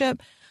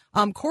leadership.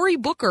 Cory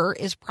Booker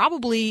is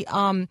probably,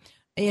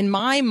 in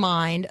my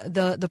mind,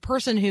 the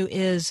person who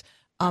is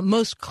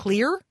most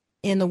clear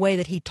in the way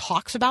that he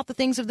talks about the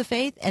things of the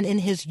faith and in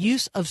his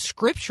use of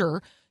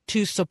Scripture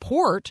to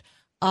support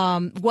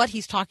what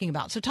he's talking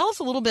about. So tell us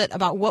a little bit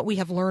about what we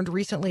have learned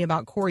recently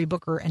about Cory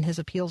Booker and his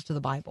appeals to the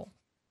Bible.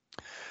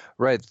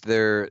 Right.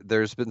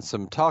 There's been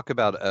some talk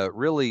about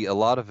really a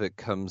lot of it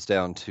comes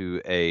down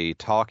to a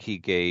talk he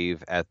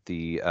gave at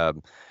the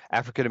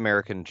African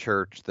American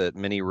church that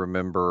many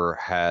remember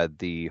had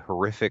the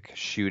horrific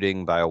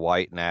shooting by a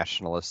white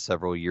nationalist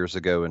several years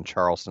ago in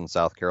Charleston,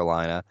 South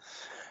Carolina.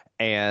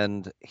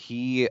 And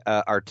he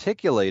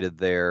articulated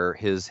there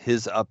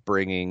his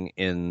upbringing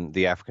in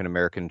the African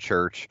American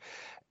church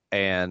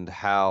and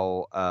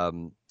how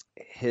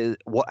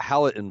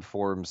how it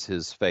informs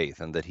his faith,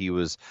 and that he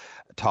was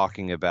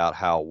talking about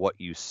how what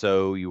you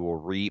sow you will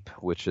reap,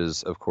 which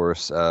is of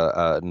course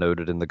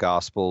noted in the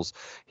Gospels.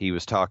 He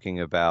was talking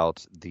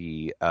about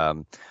the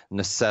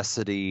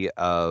necessity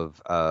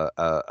of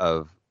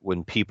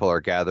when people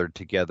are gathered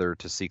together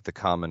to seek the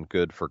common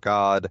good for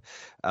God,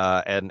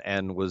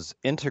 and was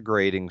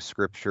integrating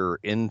Scripture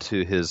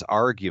into his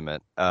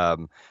argument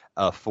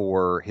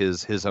for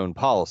his own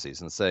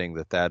policies, and saying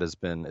that has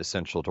been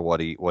essential to what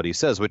he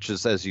says, which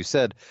is, as you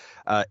said,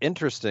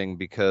 interesting,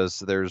 because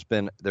there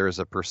is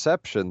a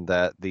perception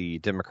that the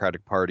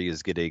Democratic Party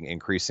is getting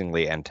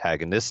increasingly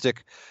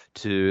antagonistic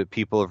to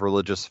people of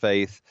religious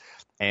faith.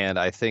 And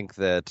I think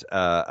that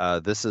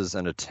this is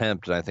an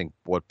attempt, and I think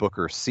what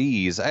Booker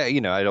sees, I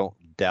don't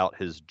doubt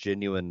his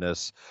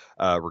genuineness,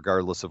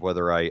 regardless of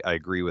whether I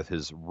agree with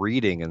his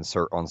reading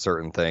on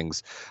certain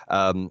things.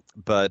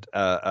 But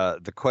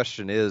the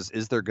question is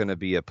there going to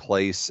be a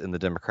place in the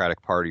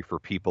Democratic Party for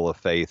people of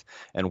faith,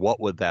 and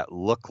what would that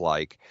look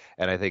like?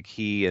 And I think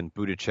he and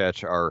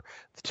Buttigieg are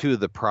two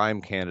of the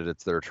prime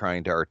candidates that are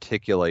trying to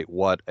articulate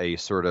what a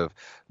sort of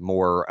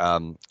more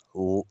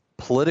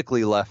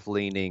politically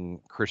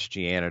left-leaning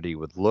Christianity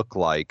would look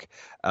like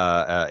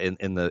at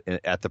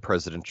the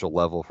presidential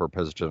level for a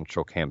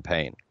presidential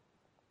campaign.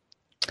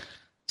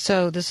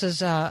 So this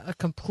is a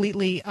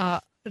completely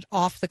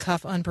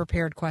off-the-cuff,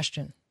 unprepared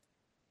question.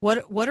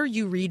 What are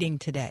you reading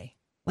today?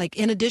 Like,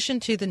 in addition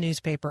to the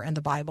newspaper and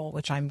the Bible,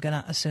 which I'm going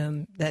to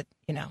assume that,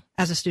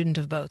 as a student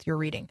of both, you're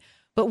reading.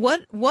 But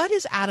what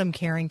is Adam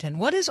Carrington?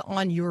 What is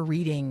on your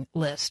reading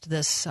list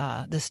this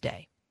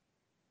day?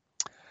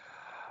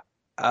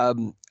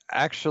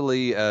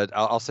 Actually,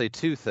 I'll say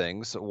two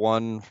things.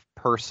 One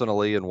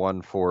personally, and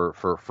one for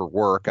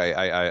work.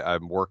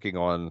 I'm working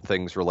on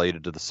things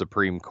related to the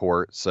Supreme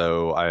Court,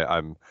 so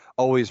I'm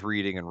always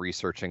reading and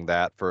researching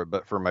that.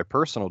 But for my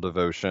personal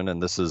devotion,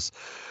 and this is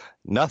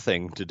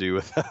nothing to do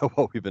with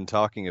what we've been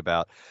talking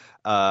about,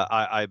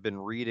 I've been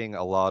reading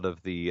a lot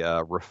of the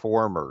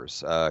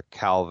reformers,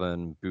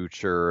 Calvin,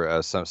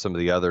 Butcher, some of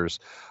the others,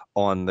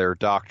 on their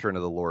doctrine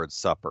of the Lord's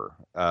Supper,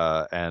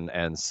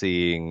 and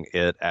seeing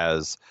it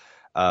as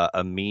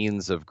a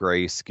means of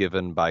grace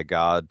given by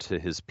God to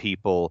his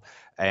people.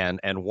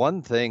 And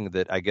one thing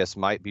that I guess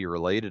might be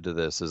related to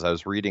this is I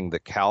was reading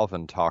that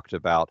Calvin talked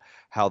about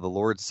how the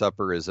Lord's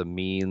Supper is a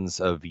means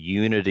of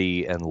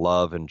unity and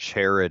love and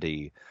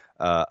charity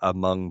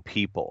among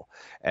people.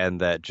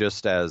 And that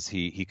just as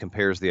he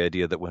compares the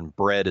idea that when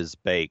bread is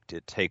baked,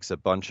 it takes a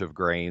bunch of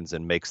grains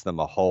and makes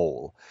them a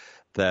whole,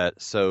 that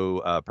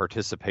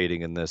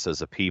participating in this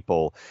as a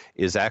people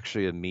is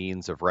actually a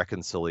means of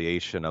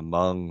reconciliation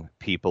among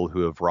people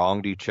who have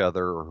wronged each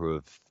other or who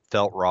have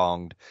felt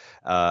wronged,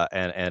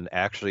 and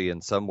actually in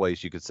some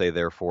ways you could say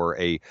therefore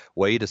a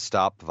way to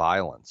stop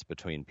violence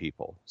between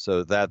people.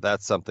 So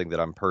that's something that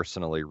I'm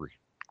personally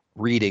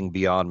reading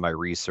beyond my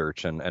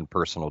research and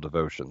personal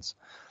devotions.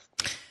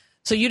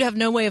 So you'd have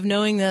no way of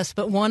knowing this,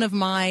 but one of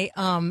my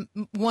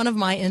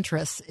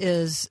interests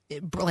is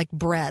like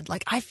bread.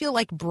 Like I feel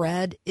like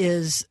bread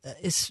has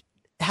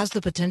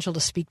the potential to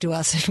speak to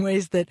us in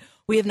ways that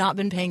we have not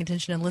been paying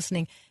attention and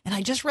listening. And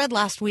I just read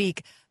last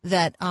week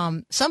that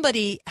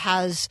somebody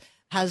has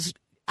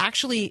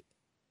actually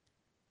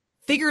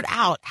figured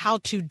out how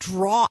to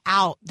draw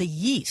out the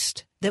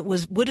yeast that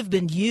would have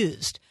been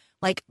used,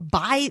 like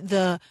by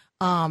the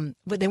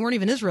but they weren't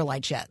even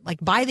Israelites yet, like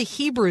by the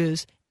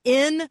Hebrews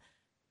in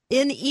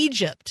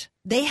Egypt.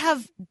 They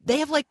have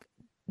like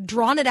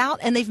drawn it out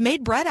and they've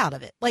made bread out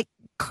of it, like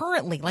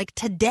currently, like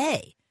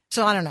today.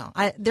 So I don't know.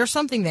 There's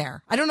something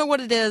there. I don't know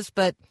what it is,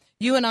 but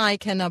you and I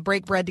can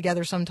break bread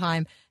together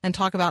sometime and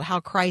talk about how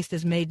Christ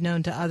is made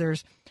known to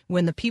others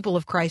when the people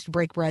of Christ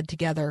break bread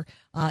together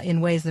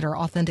in ways that are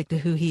authentic to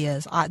who he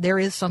is. There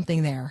is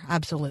something there.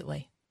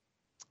 Absolutely.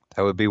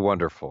 That would be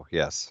wonderful.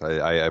 Yes.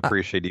 I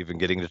appreciate even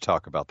getting to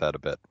talk about that a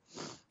bit.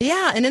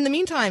 Yeah. And in the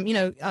meantime,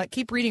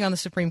 keep reading on the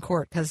Supreme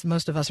Court because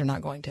most of us are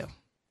not going to.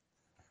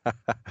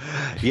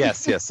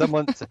 Yes.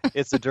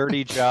 It's a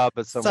dirty job,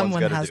 but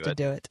someone has to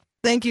do it.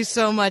 Thank you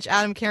so much,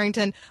 Adam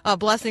Carrington.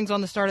 Blessings on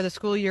the start of the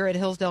school year at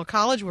Hillsdale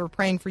College. We're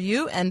praying for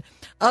you and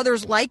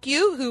others like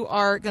you who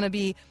are going to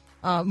be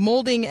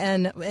molding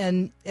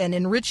and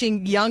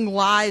enriching young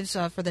lives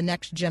for the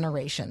next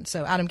generation.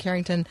 So, Adam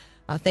Carrington,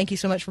 thank you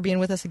so much for being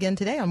with us again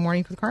today on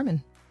Mornings with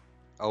Carmen.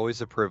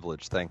 Always a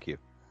privilege. Thank you.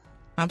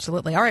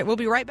 Absolutely. All right, we'll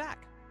be right back.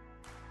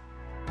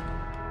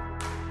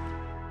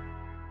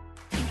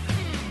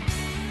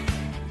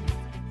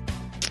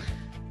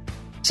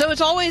 So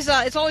it's always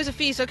a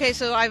feast. Okay,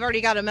 so I've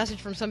already got a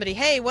message from somebody.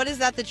 Hey, what is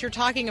that you're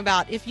talking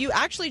about? If you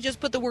actually just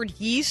put the word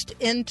yeast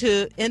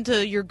into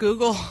your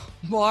Google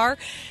bar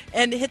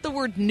and hit the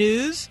word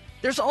news,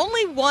 there's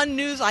only one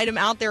news item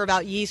out there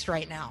about yeast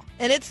right now,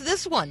 and it's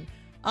this one.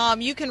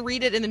 You can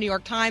read it in the New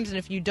York Times, and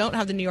if you don't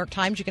have the New York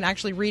Times, you can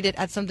actually read it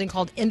at something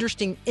called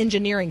Interesting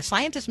Engineering.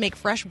 Scientists make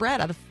fresh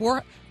bread out of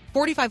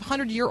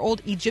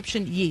 4,500-year-old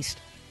Egyptian yeast.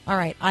 All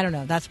right, I don't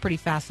know. That's pretty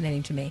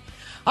fascinating to me.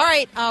 All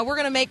right, we're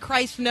going to make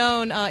Christ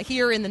known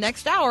here in the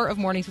next hour of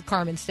Mornings with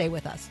Carmen. Stay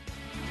with us.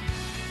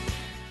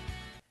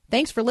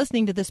 Thanks for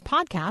listening to this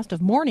podcast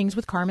of Mornings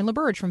with Carmen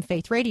LaBerge from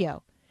Faith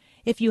Radio.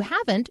 If you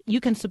haven't, you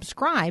can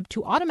subscribe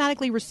to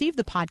automatically receive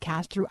the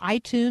podcast through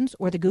iTunes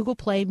or the Google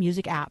Play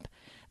Music app.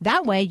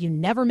 That way, you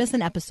never miss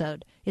an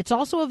episode. It's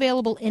also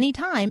available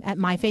anytime at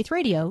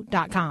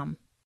myfaithradio.com.